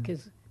sometimes,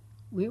 because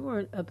we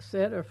weren't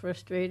upset or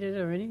frustrated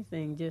or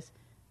anything. Just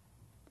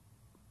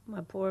my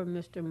poor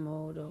Mr.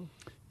 Moto.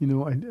 You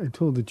know, I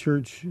told the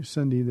church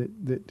Sunday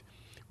that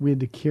we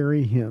had to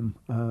carry him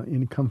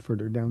in a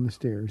comforter down the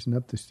stairs and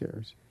up the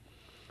stairs.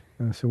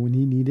 So when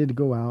he needed to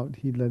go out,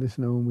 he'd let us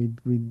know, and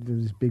we'd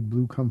this big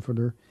blue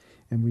comforter.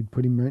 And we'd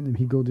put him right in,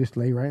 he'd go just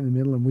lay right in the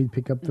middle, and we'd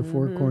pick up the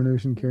four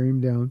corners and carry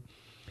him down.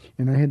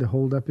 And I had to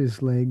hold up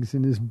his legs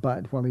and his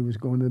butt while he was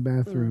going to the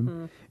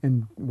bathroom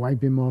and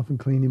wipe him off and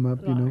clean him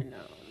up, you know.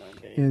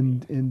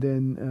 And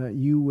then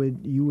you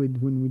would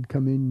when we'd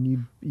come in,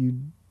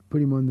 you'd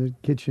put him on the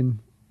kitchen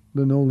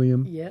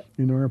linoleum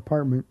in our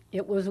apartment.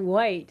 It was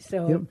white,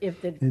 so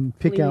if the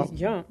pick fleas out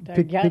jumped, I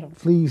pick got them.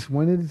 fleas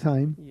one at a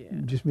time. Yeah.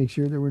 Just make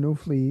sure there were no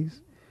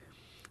fleas.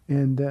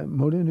 And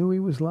Moda knew he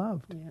was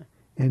loved. Yeah.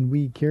 And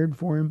we cared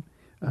for him.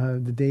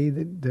 The day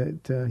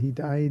that he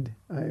died,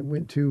 I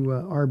went to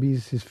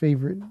Arby's. His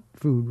favorite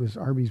food was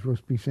Arby's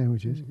roast beef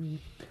sandwiches. Mm-hmm.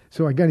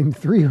 So I got him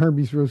 3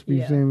 Arby's roast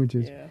beef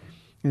sandwiches. Yeah.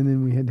 And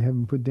then we had to have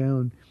him put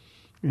down.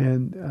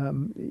 And,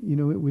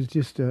 it was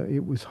just,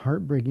 it was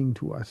heartbreaking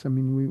to us. I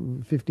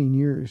mean, 15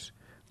 years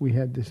we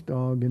had this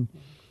dog, and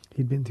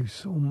he'd been through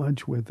so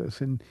much with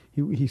us. And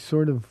he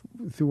sort of,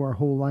 through our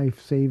whole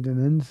life, saved and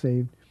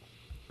unsaved.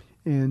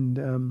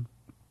 And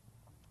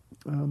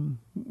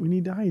when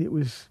he died, it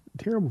was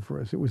terrible for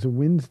us. It was a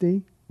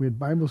Wednesday. We had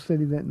Bible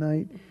study that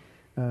night.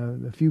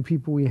 The few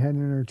people we had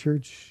in our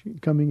church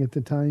coming at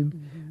the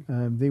time,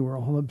 they were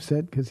all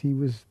upset because he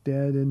was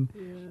dead.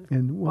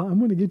 And well, I'm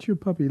going to get you a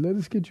puppy. Let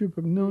us get you a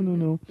puppy.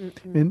 No.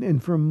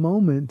 And for a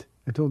moment,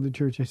 I told the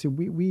church, I said,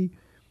 we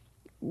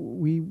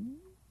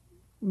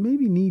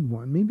maybe need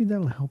one. Maybe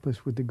that'll help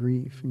us with the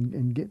grief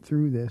and get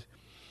through this.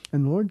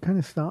 And the Lord kind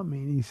of stopped me,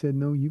 and he said,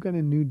 no, you got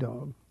a new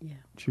dog. Yeah.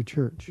 It's your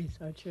church. It's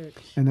our church.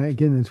 And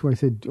that's why I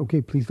said,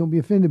 okay, please don't be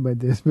offended by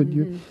this. But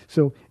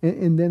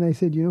and then I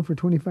said, for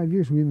 25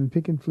 years, we've been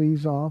picking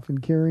fleas off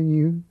and carrying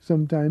you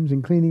sometimes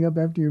and cleaning up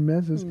after your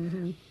messes.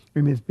 Mm-hmm.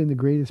 I mean, it's been the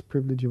greatest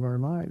privilege of our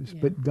lives. Yeah.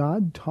 But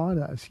God taught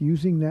us,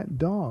 using that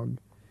dog,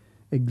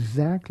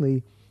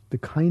 exactly the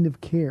kind of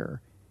care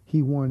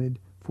he wanted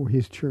for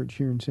his church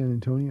here in San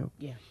Antonio.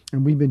 Yeah.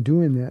 And we've been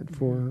doing that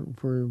for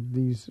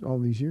all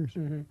these years.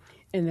 Mm-hmm.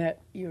 And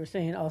that you were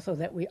saying also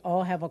that we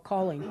all have a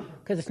calling,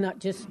 because it's not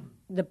just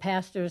the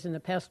pastors and the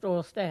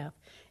pastoral staff.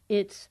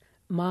 It's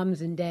moms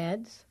and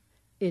dads.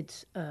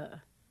 It's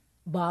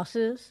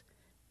bosses.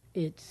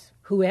 It's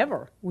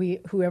whoever's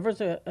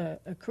a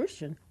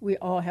Christian. We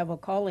all have a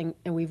calling,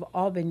 and we've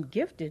all been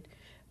gifted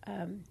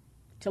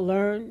to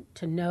learn,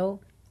 to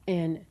know,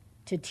 and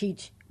to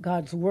teach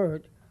God's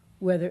word,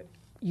 whether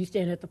you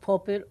stand at the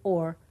pulpit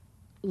or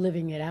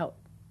living it out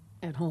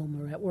at home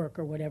or at work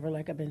or whatever,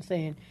 like I've been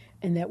saying,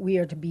 and that we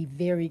are to be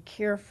very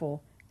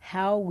careful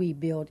how we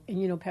build.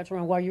 And, Pastor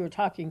Ron, while you were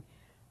talking,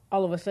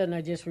 all of a sudden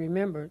I just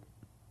remembered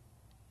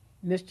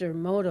Mr.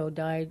 Moto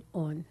died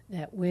on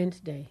that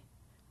Wednesday,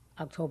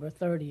 October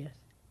 30th.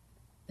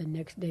 The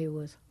next day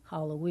was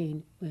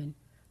Halloween when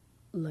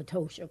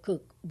Latosha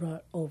Cook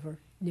brought over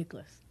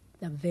Nicholas.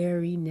 The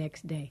very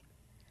next day.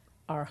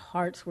 Our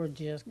hearts were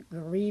just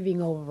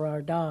grieving over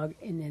our dog,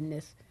 and then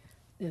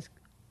this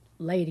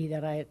lady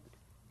that I had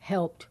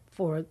helped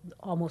for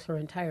almost her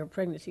entire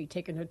pregnancy,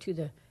 taking her to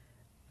the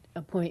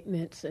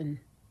appointments and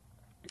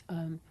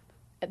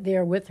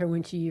there with her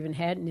when she even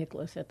had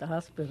Nicholas at the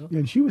hospital. Yeah,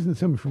 and she wasn't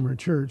somebody from her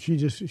church.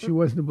 She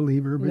wasn't a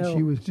believer, but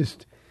she was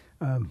just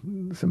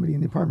somebody in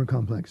the apartment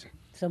complex.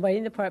 Somebody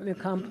in the apartment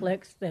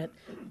complex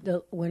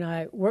when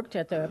I worked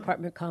at the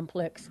apartment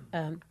complex,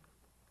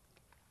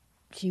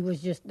 she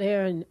was just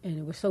there, and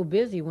it was so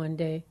busy one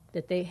day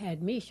that they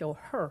had me show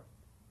her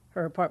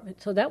apartment.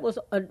 So that was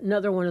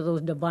another one of those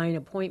divine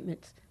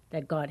appointments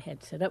that God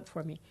had set up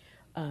for me.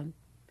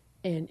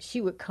 And she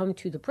would come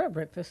to the prayer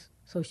breakfast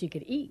so she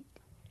could eat.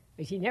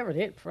 But she never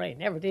did pray,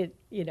 never did,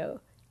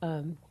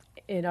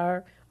 in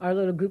our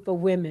little group of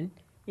women,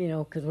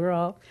 because we're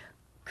all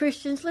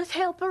Christians, let's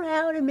help her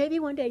out, and maybe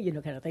one day,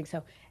 kind of thing.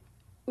 So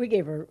we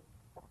gave her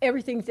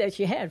everything that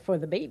she had for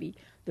the baby,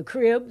 the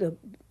crib,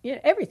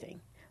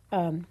 everything.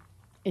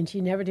 And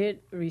she never did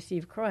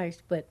receive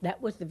Christ, but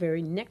that was the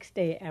very next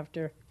day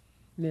after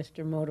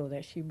Mr. Moto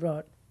that she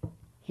brought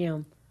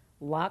him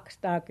lock,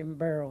 stock, and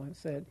barrel and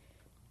said,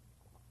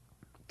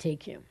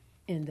 take him.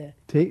 And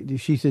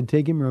she said,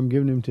 take him, or I'm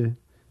giving him to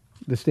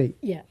the state.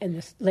 Yeah, and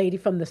this lady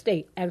from the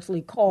state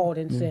actually called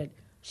and said,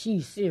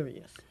 she's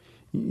serious.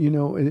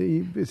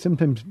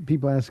 Sometimes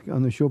people ask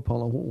on the show,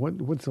 Paula,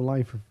 what's the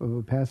life of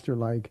a pastor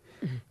like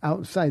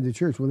outside the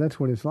church? Well, that's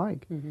what it's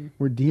like. Mm-hmm.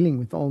 We're dealing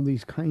with all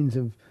these kinds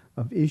of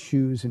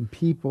issues and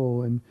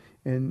people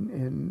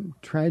and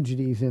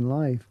tragedies in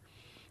life.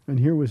 And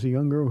here was a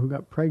young girl who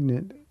got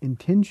pregnant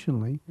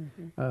intentionally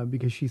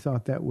because she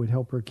thought that would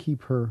help her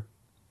keep her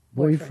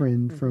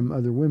boyfriend from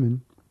other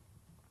women.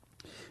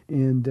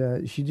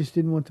 And she just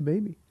didn't want the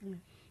baby. Yeah.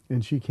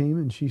 And she came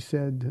and she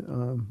said,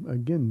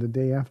 again, the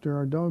day after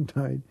our dog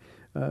died,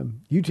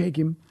 you take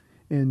him.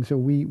 And so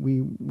we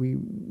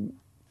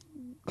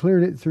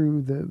cleared it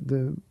through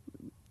the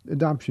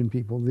adoption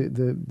people,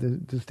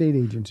 the state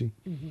agency.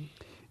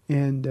 Mm-hmm.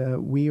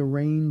 And we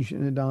arranged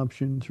an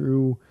adoption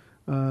through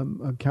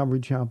a Calvary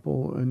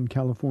Chapel in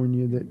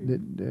California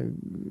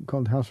that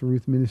called House of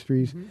Ruth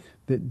Ministries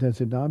that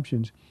does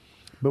adoptions.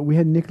 But we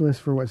had Nicholas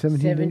for 17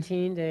 days?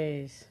 17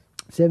 days.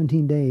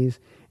 17 days.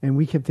 And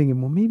we kept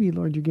thinking, well, maybe,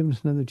 Lord, you're giving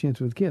us another chance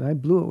with a kid. I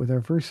blew it with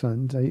our first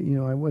sons. I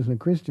wasn't a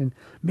Christian.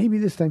 Maybe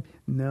this time.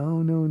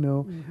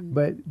 No.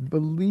 But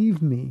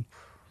believe me,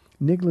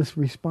 Nicholas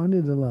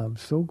responded to love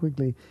so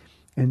quickly.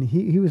 And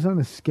he was on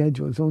a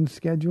schedule, his own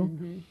schedule.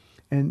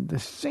 And the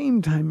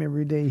same time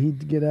every day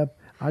he'd get up,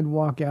 I'd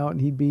walk out,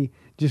 and he'd be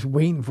just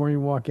waiting for me to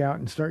walk out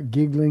and start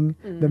giggling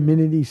the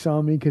minute he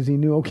saw me because he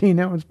knew, okay,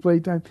 now it's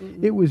playtime.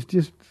 It was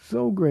just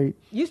so great.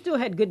 You still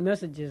had good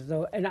messages,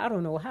 though, and I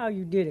don't know how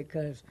you did it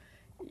because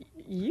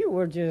you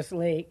were just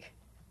like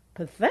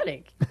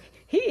pathetic.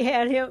 He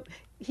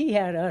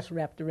had us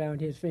wrapped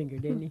around his finger,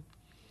 didn't he?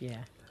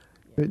 Yeah.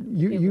 But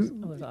it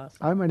was awesome.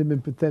 I might have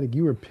been pathetic.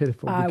 You were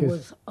pitiful. I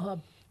was a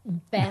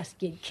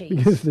basket case.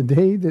 Because the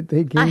day that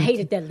they came... I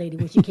hated that lady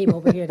when she came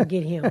over here to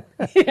get him.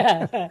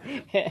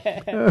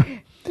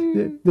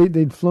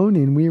 They'd flown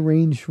in. We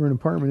arranged for an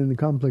apartment in the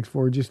complex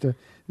for just the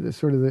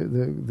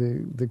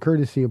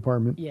courtesy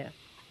apartment. Yeah.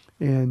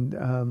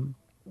 And...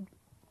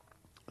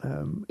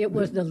 it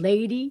was the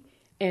lady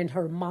and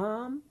her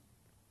mom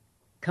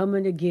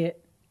coming to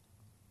get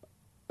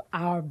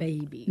our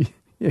baby.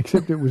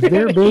 Except it was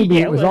their baby.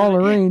 Yeah, it was all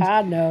arranged.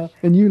 I know.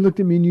 And you looked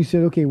at me and you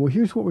said, "Okay, well,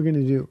 here's what we're going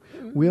to do.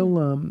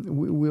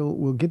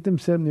 We'll get them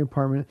set in their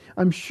apartment.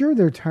 I'm sure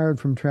they're tired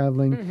from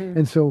traveling,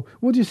 and so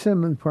we'll just set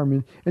them in the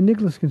apartment. And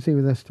Nicholas can stay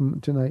with us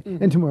tonight,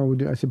 and tomorrow we'll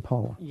do." I said,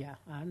 "Paula, Yeah,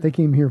 I know. they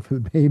came here for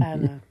the baby.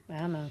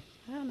 I know.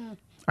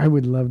 I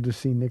would love to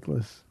see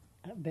Nicholas."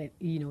 But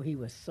he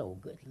was so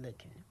good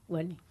looking,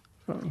 wasn't he?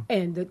 Uh-oh.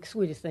 And the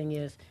sweetest thing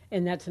is,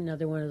 and that's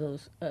another one of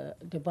those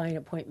divine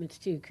appointments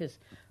too, because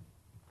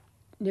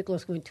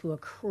Nicholas went to a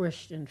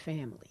Christian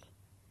family.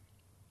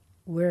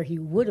 Where he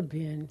would have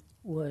been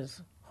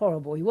was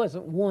horrible. He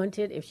wasn't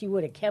wanted. If she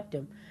would have kept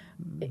him,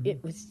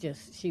 it was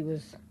just, she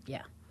was,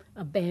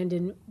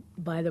 abandoned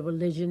by the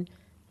religion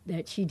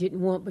that she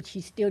didn't want, but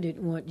she still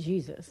didn't want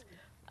Jesus.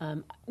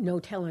 No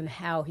telling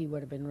how he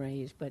would have been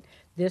raised. But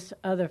this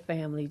other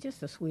family,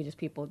 just the sweetest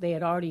people, they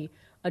had already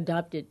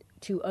adopted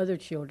 2 other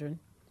children,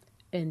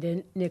 and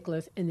then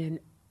Nicholas, and then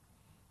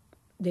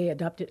they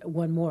adopted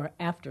one more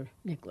after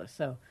Nicholas.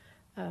 So,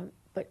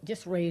 but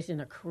just raised in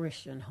a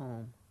Christian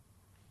home.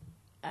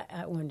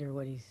 I wonder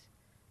what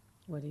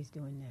he's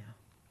doing now.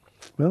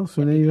 Well,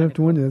 so now you have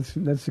to wonder.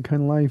 That's the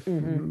kind of life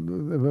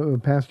a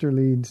pastor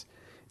leads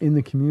in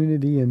the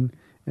community and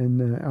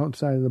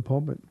outside of the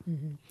pulpit.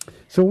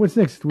 So what's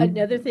next?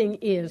 Another thing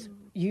is,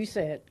 you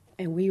said,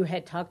 and we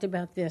had talked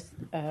about this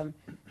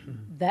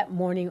that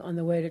morning on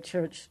the way to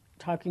church,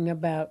 talking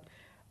about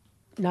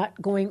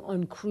not going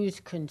on cruise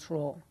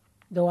control.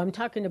 Though I'm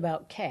talking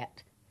about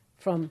Kat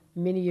from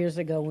many years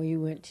ago when we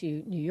went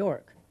to New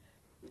York.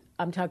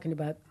 I'm talking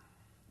about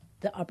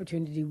the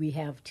opportunity we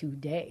have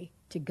today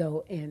to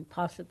go and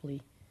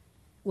possibly,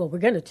 well, we're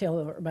going to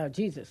tell her about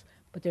Jesus,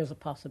 but there's a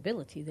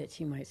possibility that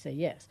she might say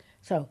yes.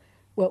 So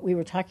what we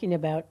were talking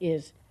about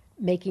is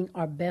making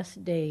our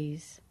best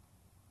days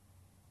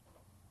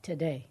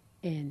today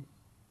and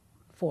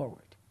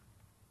forward.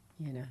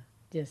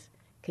 Just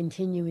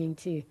continuing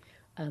to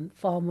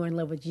fall more in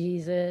love with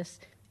Jesus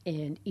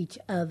and each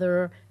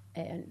other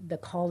and the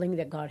calling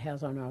that God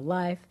has on our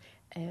life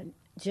and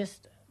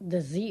just the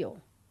zeal.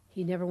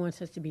 He never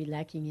wants us to be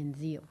lacking in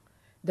zeal.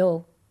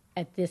 Though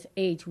at this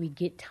age we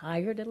get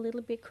tired a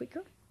little bit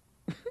quicker.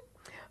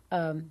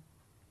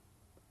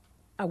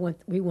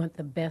 We want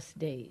the best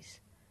days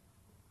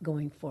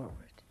going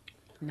forward,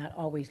 not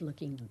always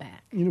looking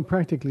back.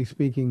 Practically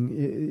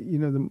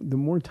speaking, the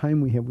more time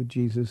we have with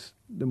Jesus,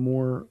 the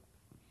more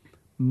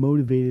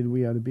motivated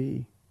we ought to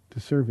be to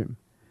serve him.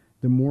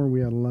 The more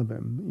we ought to love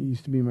him. It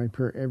used to be my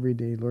prayer every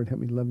day, Lord,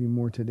 help me love you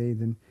more today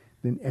than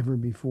ever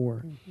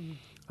before.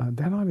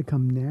 That ought to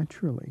come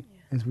naturally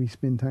as we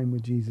spend time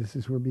with Jesus,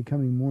 as we're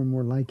becoming more and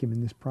more like him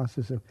in this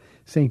process of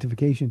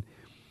sanctification.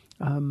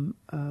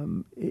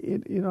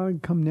 It ought to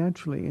come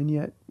naturally, and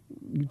yet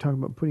you talk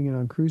about putting it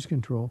on cruise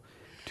control.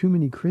 Too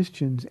many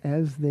Christians,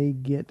 as they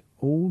get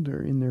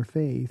older in their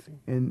faith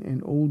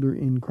and older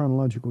in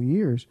chronological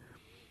years,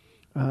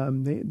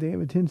 they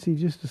have a tendency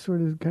just to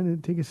sort of kind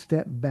of take a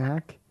step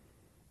back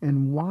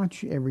and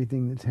watch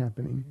everything that's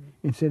happening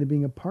instead of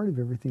being a part of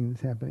everything that's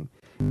happening.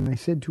 And I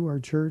said to our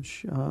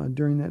church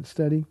during that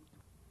study,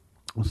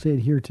 I'll say it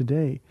here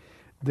today,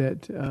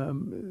 that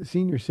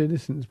senior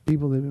citizens,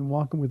 people that have been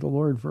walking with the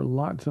Lord for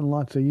lots and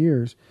lots of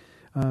years,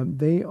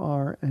 they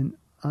are an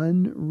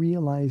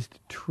unrealized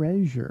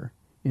treasure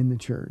in the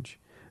church.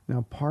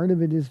 Now, part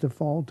of it is the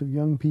fault of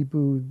young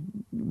people.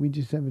 We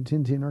just have a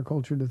tendency in our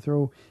culture to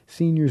throw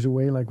seniors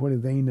away, like, what do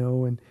they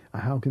know and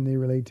how can they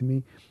relate to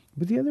me?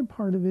 But the other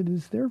part of it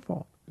is their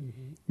fault.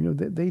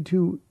 That they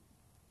too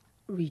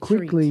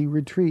quickly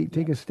retreat,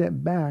 take a step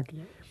back.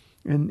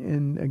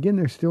 And again,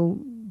 they're still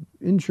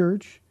in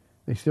church.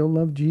 They still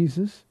love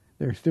Jesus.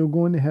 They're still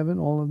going to heaven,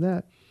 all of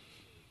that.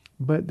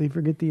 But they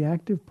forget the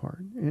active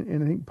part.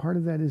 And I think part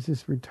of that is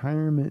this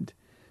retirement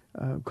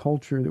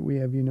culture that we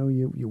have.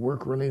 You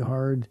work really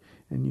hard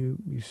and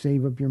you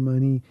save up your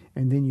money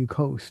and then you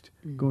coast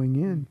going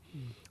in.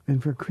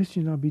 And for a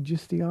Christian, I'll be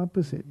just the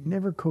opposite.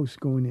 Never coast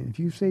going in. If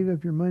you save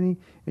up your money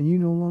and you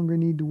no longer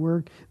need to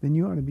work, then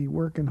you ought to be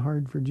working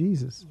hard for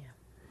Jesus. Yeah.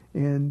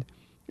 And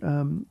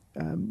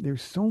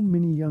there's so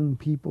many young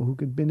people who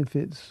could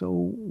benefit so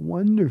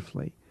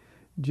wonderfully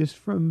just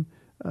from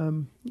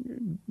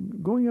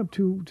going up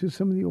to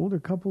some of the older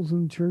couples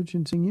in the church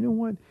and saying, you know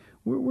what,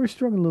 we're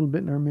struggling a little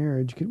bit in our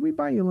marriage. Could we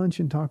buy you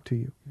lunch and talk to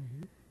you?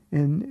 Mm-hmm.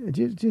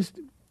 And just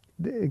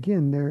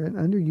again, they're an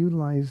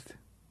underutilized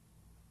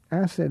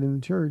asset in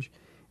the church,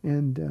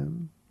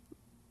 and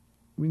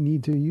we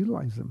need to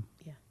utilize them.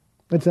 Yeah,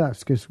 that's us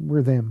because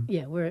we're them.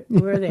 Yeah, we're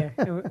there.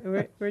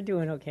 And we're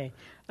doing okay.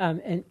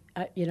 And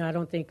I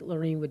don't think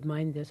Lorraine would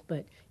mind this,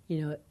 but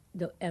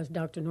as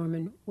Dr.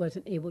 Norman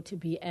wasn't able to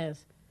be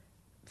as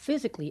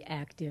physically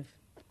active,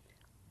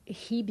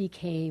 he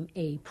became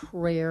a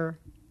prayer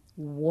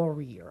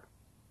warrior,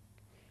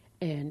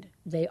 and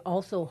they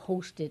also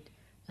hosted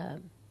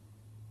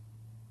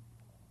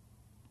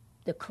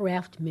the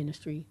craft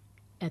ministry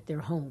at their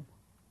home.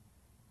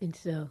 And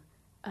so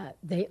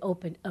they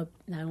opened up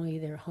not only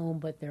their home,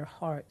 but their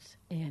hearts.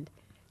 And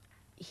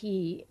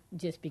he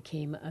just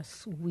became a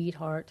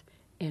sweetheart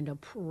and a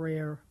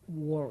prayer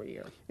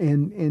warrior.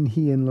 And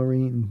he and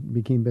Lorraine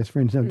became best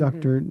friends. Now, mm-hmm.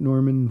 Dr.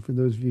 Norman, for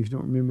those of you who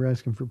don't remember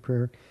asking for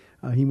prayer,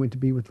 he went to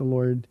be with the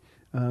Lord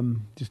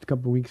just a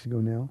couple of weeks ago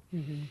now.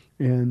 Mm-hmm.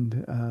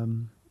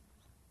 And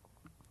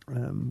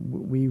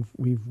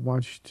we've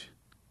watched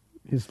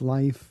his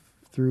life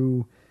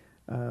through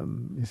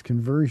his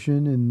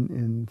conversion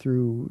and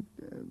through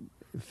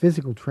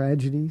physical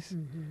tragedies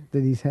mm-hmm.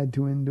 that he's had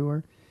to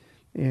endure.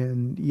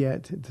 And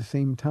yet, at the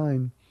same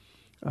time,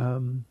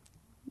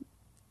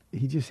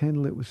 he just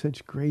handled it with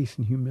such grace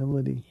and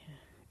humility. Yeah.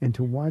 And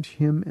to watch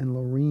him and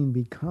Lorraine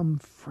become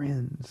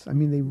friends. I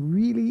mean, they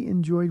really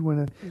enjoyed one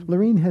another. Mm-hmm.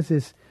 Lorraine has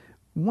this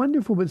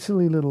wonderful but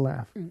silly little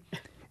laugh. Mm-hmm.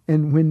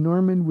 And when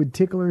Norman would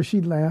tickle her,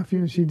 she'd laugh.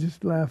 She'd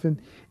just laugh.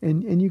 And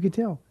you could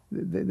tell.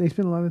 They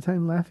spent a lot of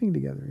time laughing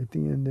together at the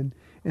end.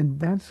 And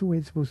that's the way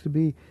it's supposed to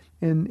be.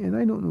 And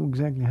I don't know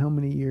exactly how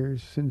many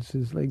years since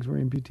his legs were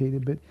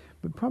amputated, but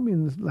probably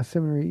in the last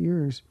 7 or 8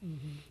 years,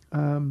 mm-hmm.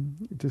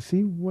 To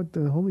see what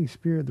the Holy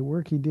Spirit, the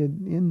work he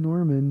did in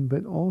Norman,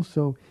 but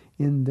also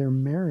in their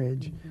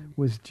marriage, mm-hmm.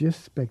 was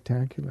just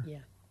spectacular.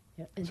 Yeah,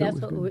 yeah. And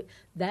so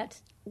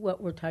that's what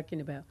we're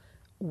talking about.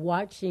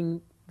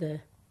 Watching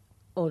the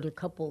older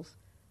couples,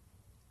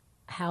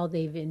 how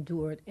they've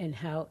endured and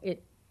how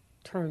it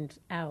turns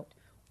out,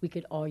 we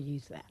could all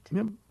use that.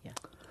 Yep. Yeah.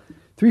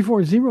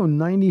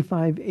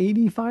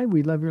 340-9585.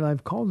 We love your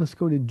live call. Let's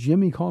go to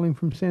Jimmy calling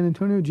from San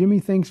Antonio. Jimmy,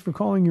 thanks for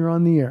calling. You're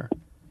on the air.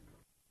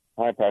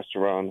 Hi, Pastor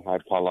Ron. Hi,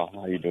 Paula.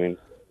 How you doing?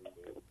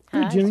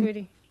 Hi, Jimmy.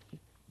 sweetie.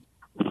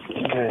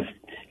 Hey,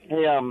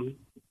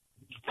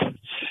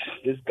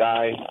 this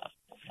guy,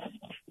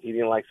 he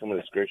didn't like some of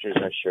the scriptures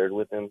I shared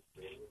with him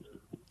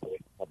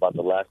about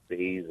the last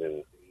days,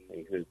 and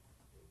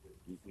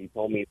he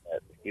told me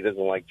that he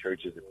doesn't like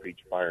churches that preach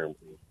fire and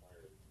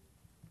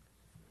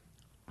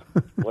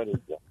brimstone. What is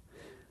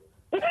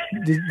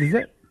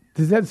that?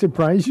 Does that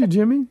surprise you,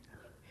 Jimmy?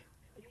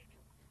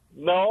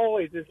 No,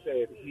 he just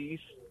said we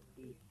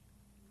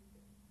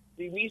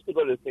used to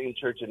go to the same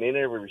church, and they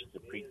never used to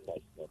preach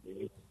that stuff. They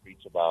used to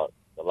preach about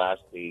the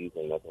last days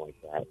and nothing like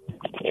that.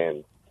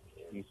 And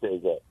he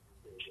says that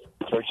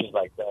churches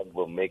like that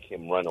will make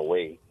him run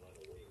away.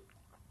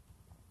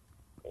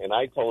 And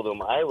I told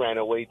him I ran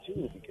away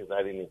too because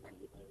I didn't agree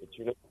with it. But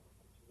you know,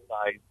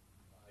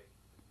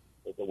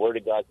 that the Word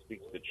of God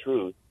speaks the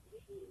truth,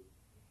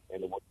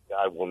 and the Word of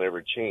God will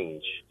never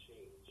change.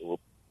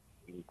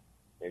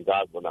 And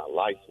God will not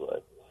lie to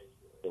us.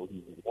 So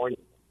he's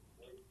warning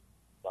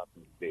about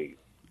these days.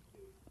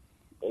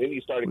 And then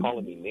he started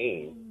calling me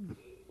names,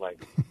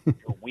 like,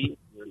 you're weak,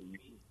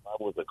 I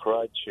was a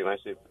crutch. And I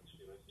said,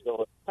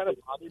 so it kind of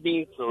bothered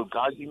me. So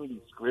God gave me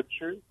these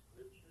scriptures.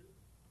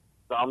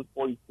 Psalm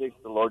 46,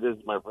 the Lord is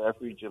my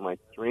refuge and my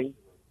strength.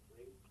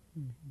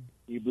 Mm-hmm.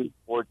 Hebrews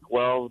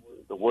 4:12,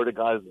 the Word of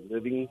God is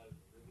living.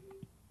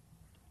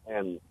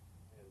 And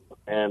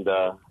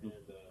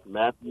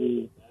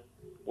Matthew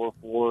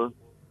 4:4,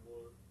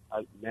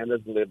 man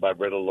doesn't live by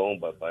bread alone,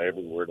 but by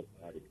every word of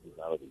God that comes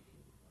out of his mouth.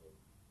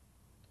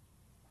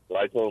 So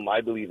I told him I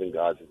believe in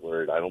God's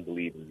word. I don't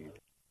believe in these.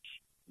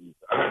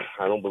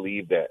 I don't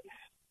believe that.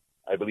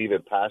 I believe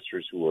in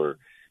pastors who are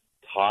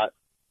taught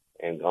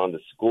and gone to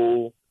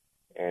school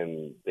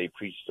and they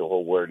preach the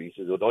whole word. He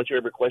says, well, don't you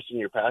ever question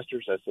your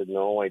pastors? I said,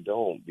 no, I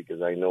don't,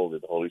 because I know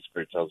that the Holy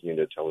Spirit tells me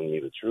they're telling me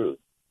the truth.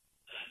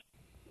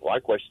 Well, I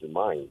questioned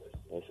mine.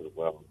 I said,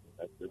 well,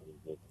 that's the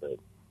business, but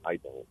I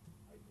don't.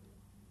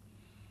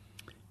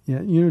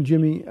 Yeah,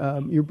 Jimmy,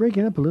 you're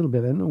breaking up a little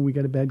bit. I know we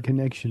got a bad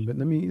connection, but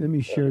let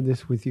me share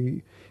this with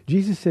you.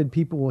 Jesus said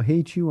people will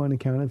hate you on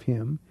account of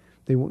him.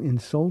 They will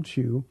insult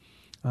you.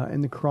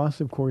 And the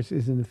cross, of course,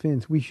 is an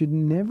offense. We should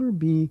never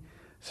be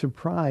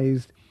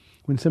surprised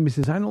when somebody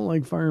says, I don't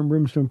like fire and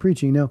brimstone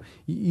preaching. Now,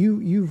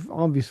 you've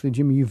obviously,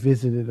 Jimmy, you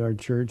visited our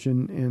church,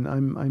 and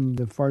I'm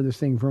the farthest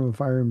thing from a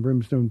fire and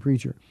brimstone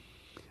preacher.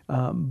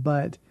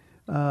 But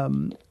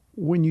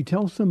when you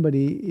tell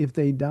somebody if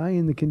they die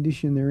in the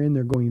condition they're in,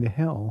 they're going to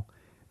hell,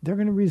 they're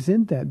going to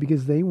resent that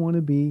because they want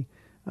to be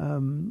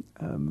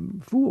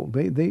fooled.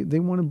 They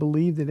want to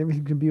believe that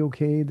everything can be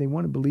okay. They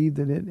want to believe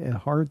that at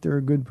heart they're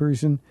a good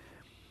person.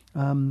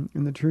 And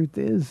the truth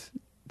is,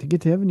 to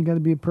get to heaven, you got to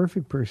be a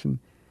perfect person.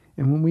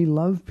 And when we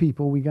love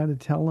people, we got to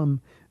tell them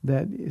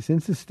that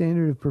since the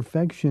standard of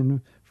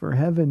perfection for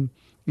heaven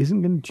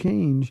isn't going to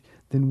change,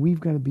 then we've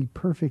got to be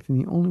perfect. And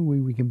the only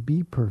way we can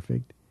be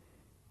perfect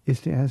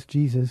is to ask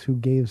Jesus, who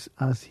gave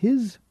us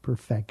his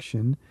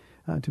perfection,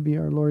 to be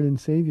our Lord and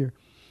Savior.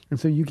 And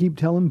so you keep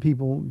telling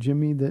people,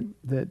 Jimmy, that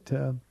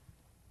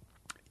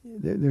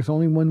there's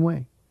only one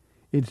way.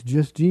 It's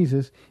just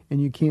Jesus,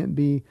 and you can't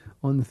be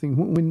on the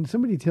thing. When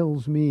somebody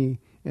tells me,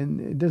 and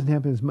it doesn't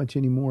happen as much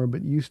anymore,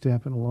 but it used to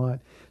happen a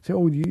lot, say,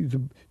 oh,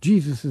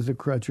 Jesus is a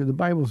crutch, or the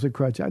Bible's a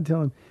crutch. I tell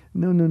them,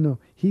 no,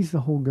 he's the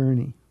whole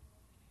gurney.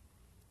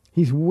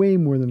 He's way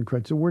more than a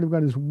crutch. The Word of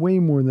God is way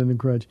more than a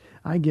crutch.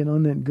 I get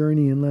on that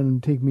gurney and let him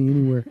take me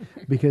anywhere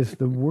because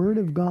the Word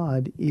of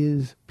God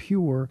is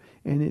pure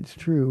and it's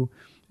true.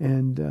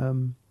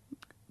 And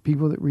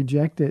people that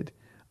reject it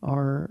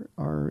are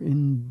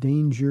in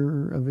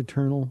danger of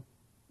eternal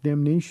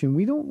damnation.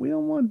 We don't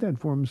want that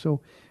for them. So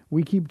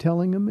we keep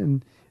telling them,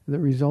 and the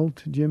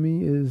result,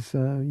 Jimmy, is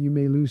you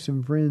may lose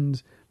some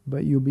friends,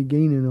 but you'll be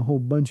gaining a whole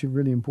bunch of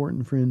really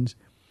important friends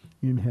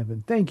in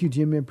heaven. Thank you,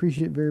 Jimmy. I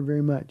appreciate it very,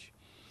 very much.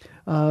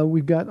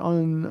 We've got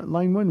on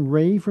line one,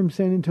 Ray from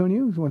San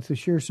Antonio, who wants to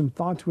share some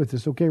thoughts with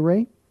us. Okay,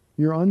 Ray,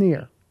 you're on the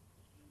air.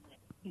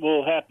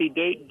 Well, happy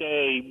date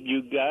day,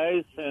 you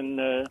guys.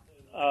 And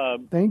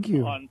thank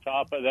you. On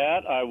top of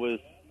that, I was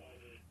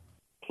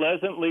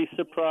pleasantly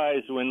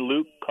surprised when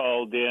Luke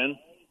called in.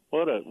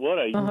 What a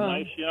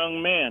nice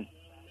young man.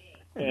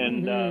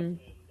 And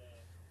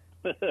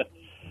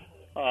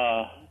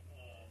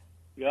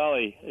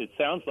golly, it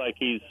sounds like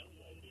he's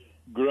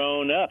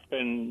grown up,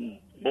 and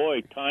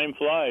boy, time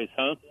flies,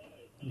 huh?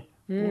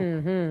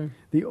 Mm-hmm.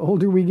 The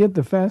older we get,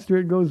 the faster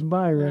it goes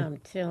by, right? I'm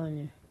telling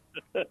you.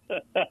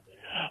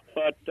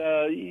 But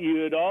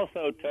you had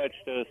also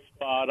touched a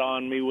spot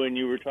on me when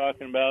you were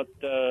talking about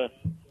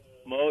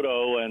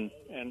moto and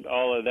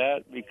all of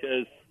that,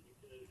 because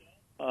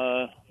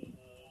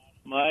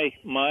my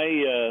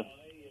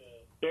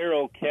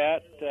feral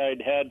cat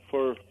I'd had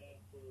for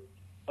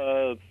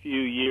a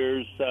few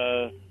years,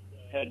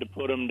 had to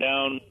put him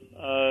down.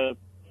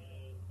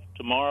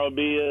 Tomorrow will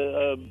be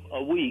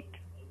a week,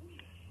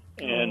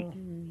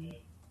 and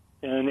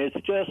it's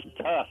just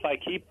tough. I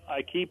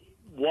keep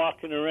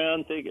walking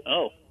around thinking,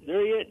 oh,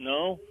 there he is.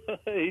 No,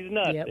 he's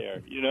not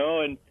there,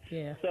 and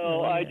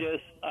so I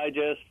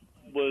just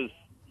was,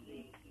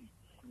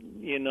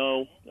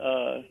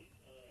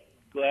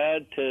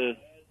 glad to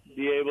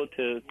be able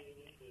to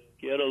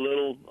get a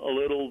little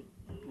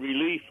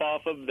relief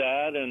off of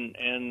that,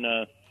 and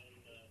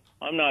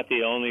I'm not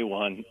the only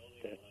one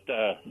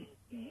that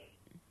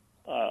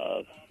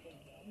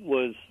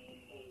was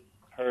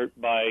hurt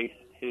by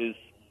his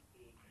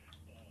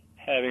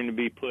having to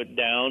be put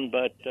down,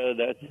 but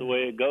that's the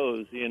way it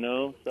goes,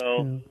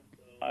 So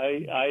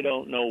I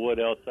don't know what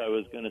else I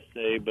was going to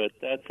say, but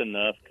that's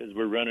enough because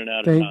we're running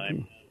out of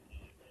time.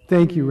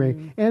 Thank you,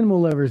 Ray.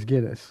 Animal lovers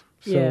get us.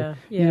 So,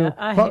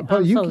 I'm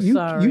so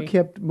sorry. You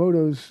kept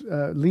Moto's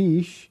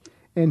leash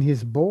and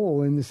his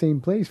bowl in the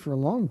same place for a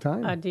long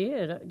time. I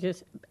did.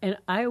 And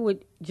I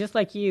would, just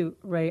like you,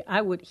 Ray,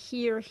 I would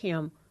hear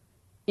him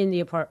in the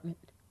apartment.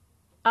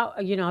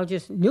 I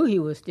just knew he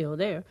was still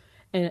there.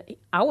 And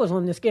I was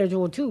on the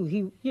schedule too.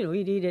 He'd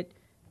eat at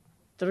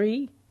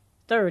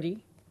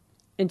 3:30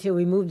 until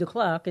we moved the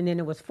clock, and then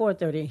it was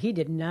 4:30. And he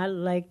did not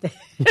like the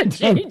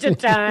change of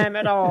time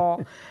at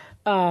all.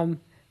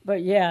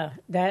 But yeah,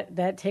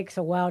 that takes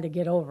a while to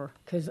get over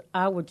because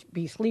I would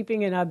be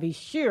sleeping and I'd be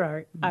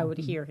sure I would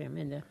hear him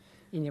in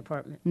the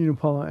apartment.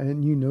 Paula,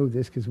 and you know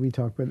this because we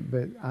talk,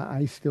 but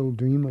I still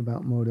dream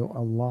about Moto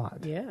a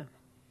lot. Yeah.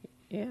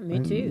 Yeah, me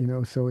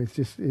too. So it's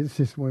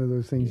just one of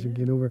those things you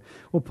get over.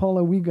 Well,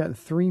 Paula, we've got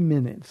 3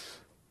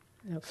 minutes.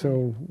 Okay.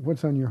 So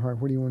what's on your heart?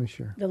 What do you want to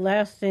share? The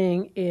last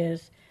thing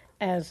is,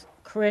 as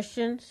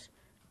Christians,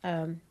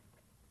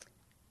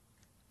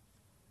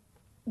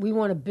 we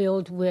want to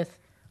build with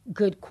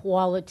good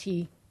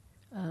quality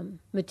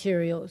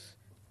materials.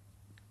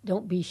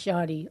 Don't be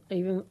shoddy.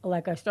 Even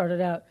like I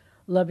started out,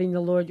 loving the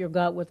Lord your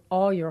God with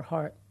all your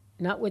heart,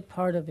 not with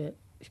part of it,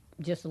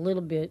 just a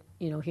little bit,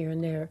 here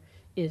and there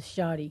is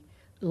shoddy.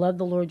 Love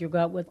the Lord your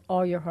God with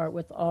all your heart,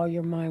 with all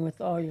your mind,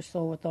 with all your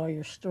soul, with all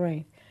your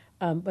strength.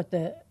 But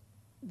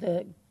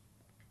the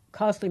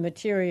costly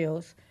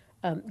materials,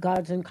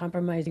 God's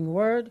uncompromising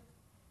word,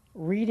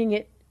 reading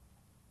it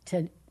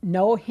to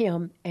know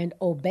him and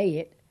obey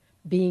it,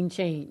 being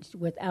changed.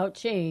 Without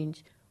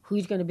change,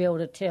 who's going to be able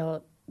to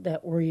tell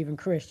that we're even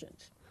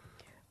Christians?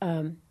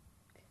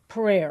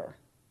 Prayer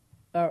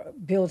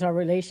builds our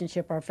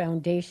relationship, our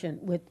foundation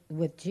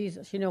with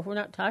Jesus. If we're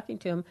not talking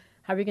to him,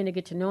 how are we going to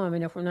get to know him?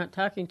 And if we're not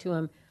talking to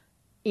him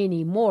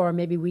anymore,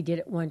 maybe we did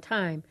it one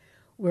time,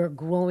 we're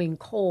growing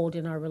cold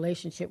in our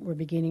relationship. We're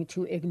beginning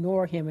to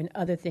ignore him, and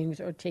other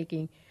things are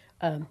taking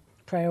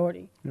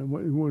priority.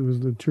 What was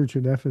the church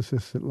at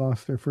Ephesus that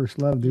lost their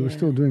first love? They were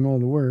still doing all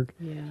the work,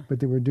 but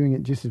they were doing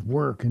it just as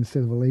work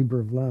instead of a labor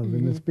of love,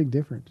 and that's a big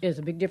difference. There's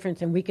a big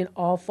difference, and we can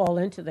all fall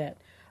into that.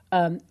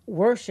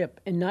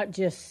 Worship and not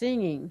just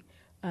singing.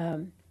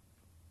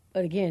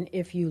 But again,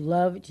 if you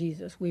love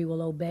Jesus, we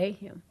will obey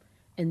him,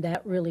 and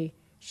that really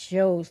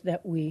shows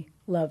that we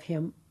love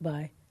him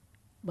by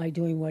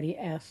doing what he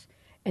asks.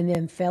 And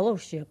then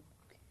fellowship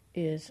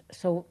is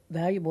so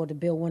valuable to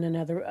build one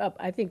another up.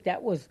 I think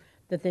that was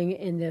the thing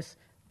in this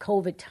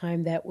COVID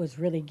time that was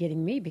really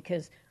getting me,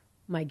 because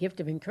my gift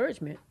of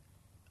encouragement,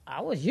 I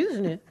was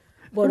using it,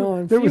 but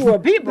on fewer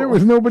people. There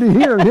was nobody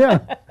here,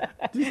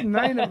 just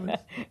 9 of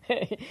us.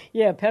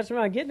 Yeah, Pastor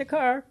Ron, get in the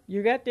car.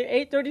 You got the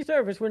 8:30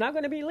 service. We're not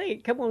going to be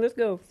late. Come on, let's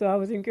go. So I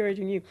was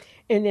encouraging you.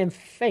 And then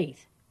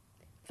faith,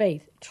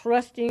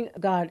 trusting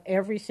God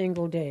every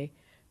single day,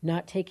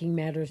 not taking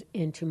matters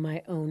into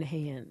my own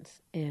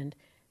hands. And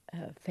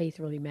faith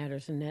really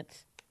matters, and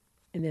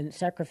then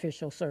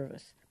sacrificial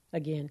service.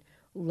 Again,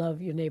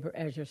 love your neighbor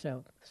as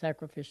yourself.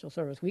 Sacrificial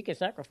service. We can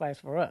sacrifice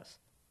for us,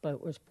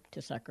 but we're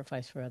to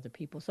sacrifice for other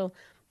people. So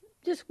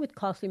just with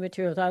costly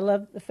materials, I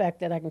love the fact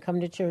that I can come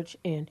to church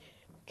and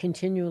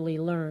continually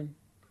learn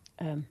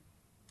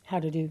how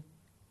to do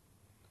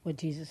what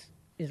Jesus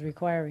is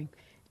requiring.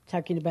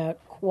 Talking about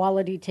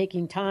quality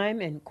taking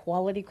time, and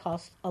quality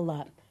costs a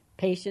lot.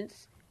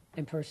 Patience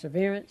and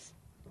perseverance,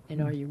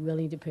 and are you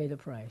willing to pay the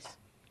price?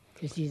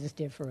 As Jesus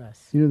did for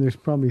us. There's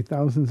probably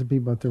thousands of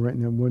people out there right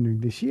now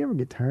wondering, does she ever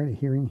get tired of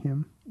hearing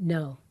him?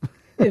 No.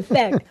 In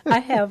fact, I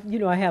have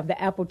the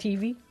Apple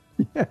TV.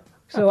 Yeah.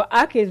 So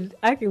I can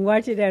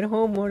watch it at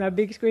home on our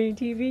big screen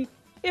TV.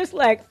 It's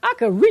like I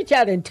could reach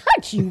out and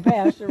touch you,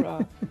 Pastor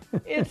Ron.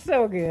 It's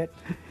so good.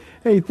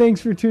 Hey, thanks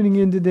for tuning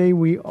in today.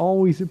 We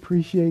always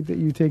appreciate that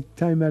you take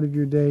time out of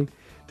your day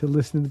to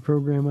listen to the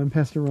program. I'm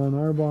Pastor Ron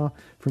Arbaugh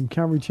from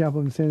Calvary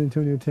Chapel in San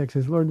Antonio,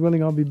 Texas. Lord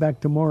willing, I'll be back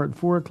tomorrow at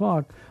 4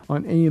 o'clock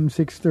on AM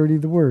 630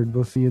 The Word.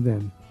 We'll see you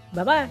then.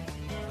 Bye-bye.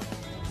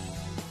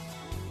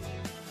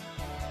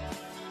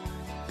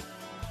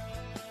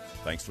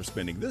 Thanks for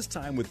spending this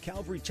time with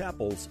Calvary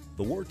Chapel's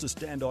The Word to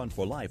Stand On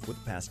for Life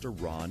with Pastor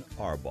Ron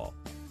Arbaugh.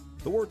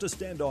 The Word to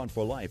Stand On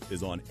for Life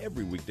is on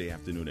every weekday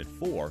afternoon at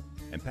 4,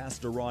 and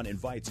Pastor Ron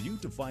invites you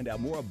to find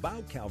out more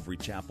about Calvary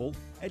Chapel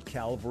at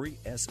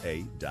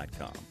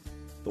calvarysa.com.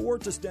 The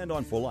Word to Stand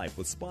On for Life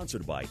was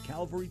sponsored by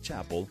Calvary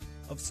Chapel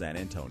of San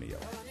Antonio.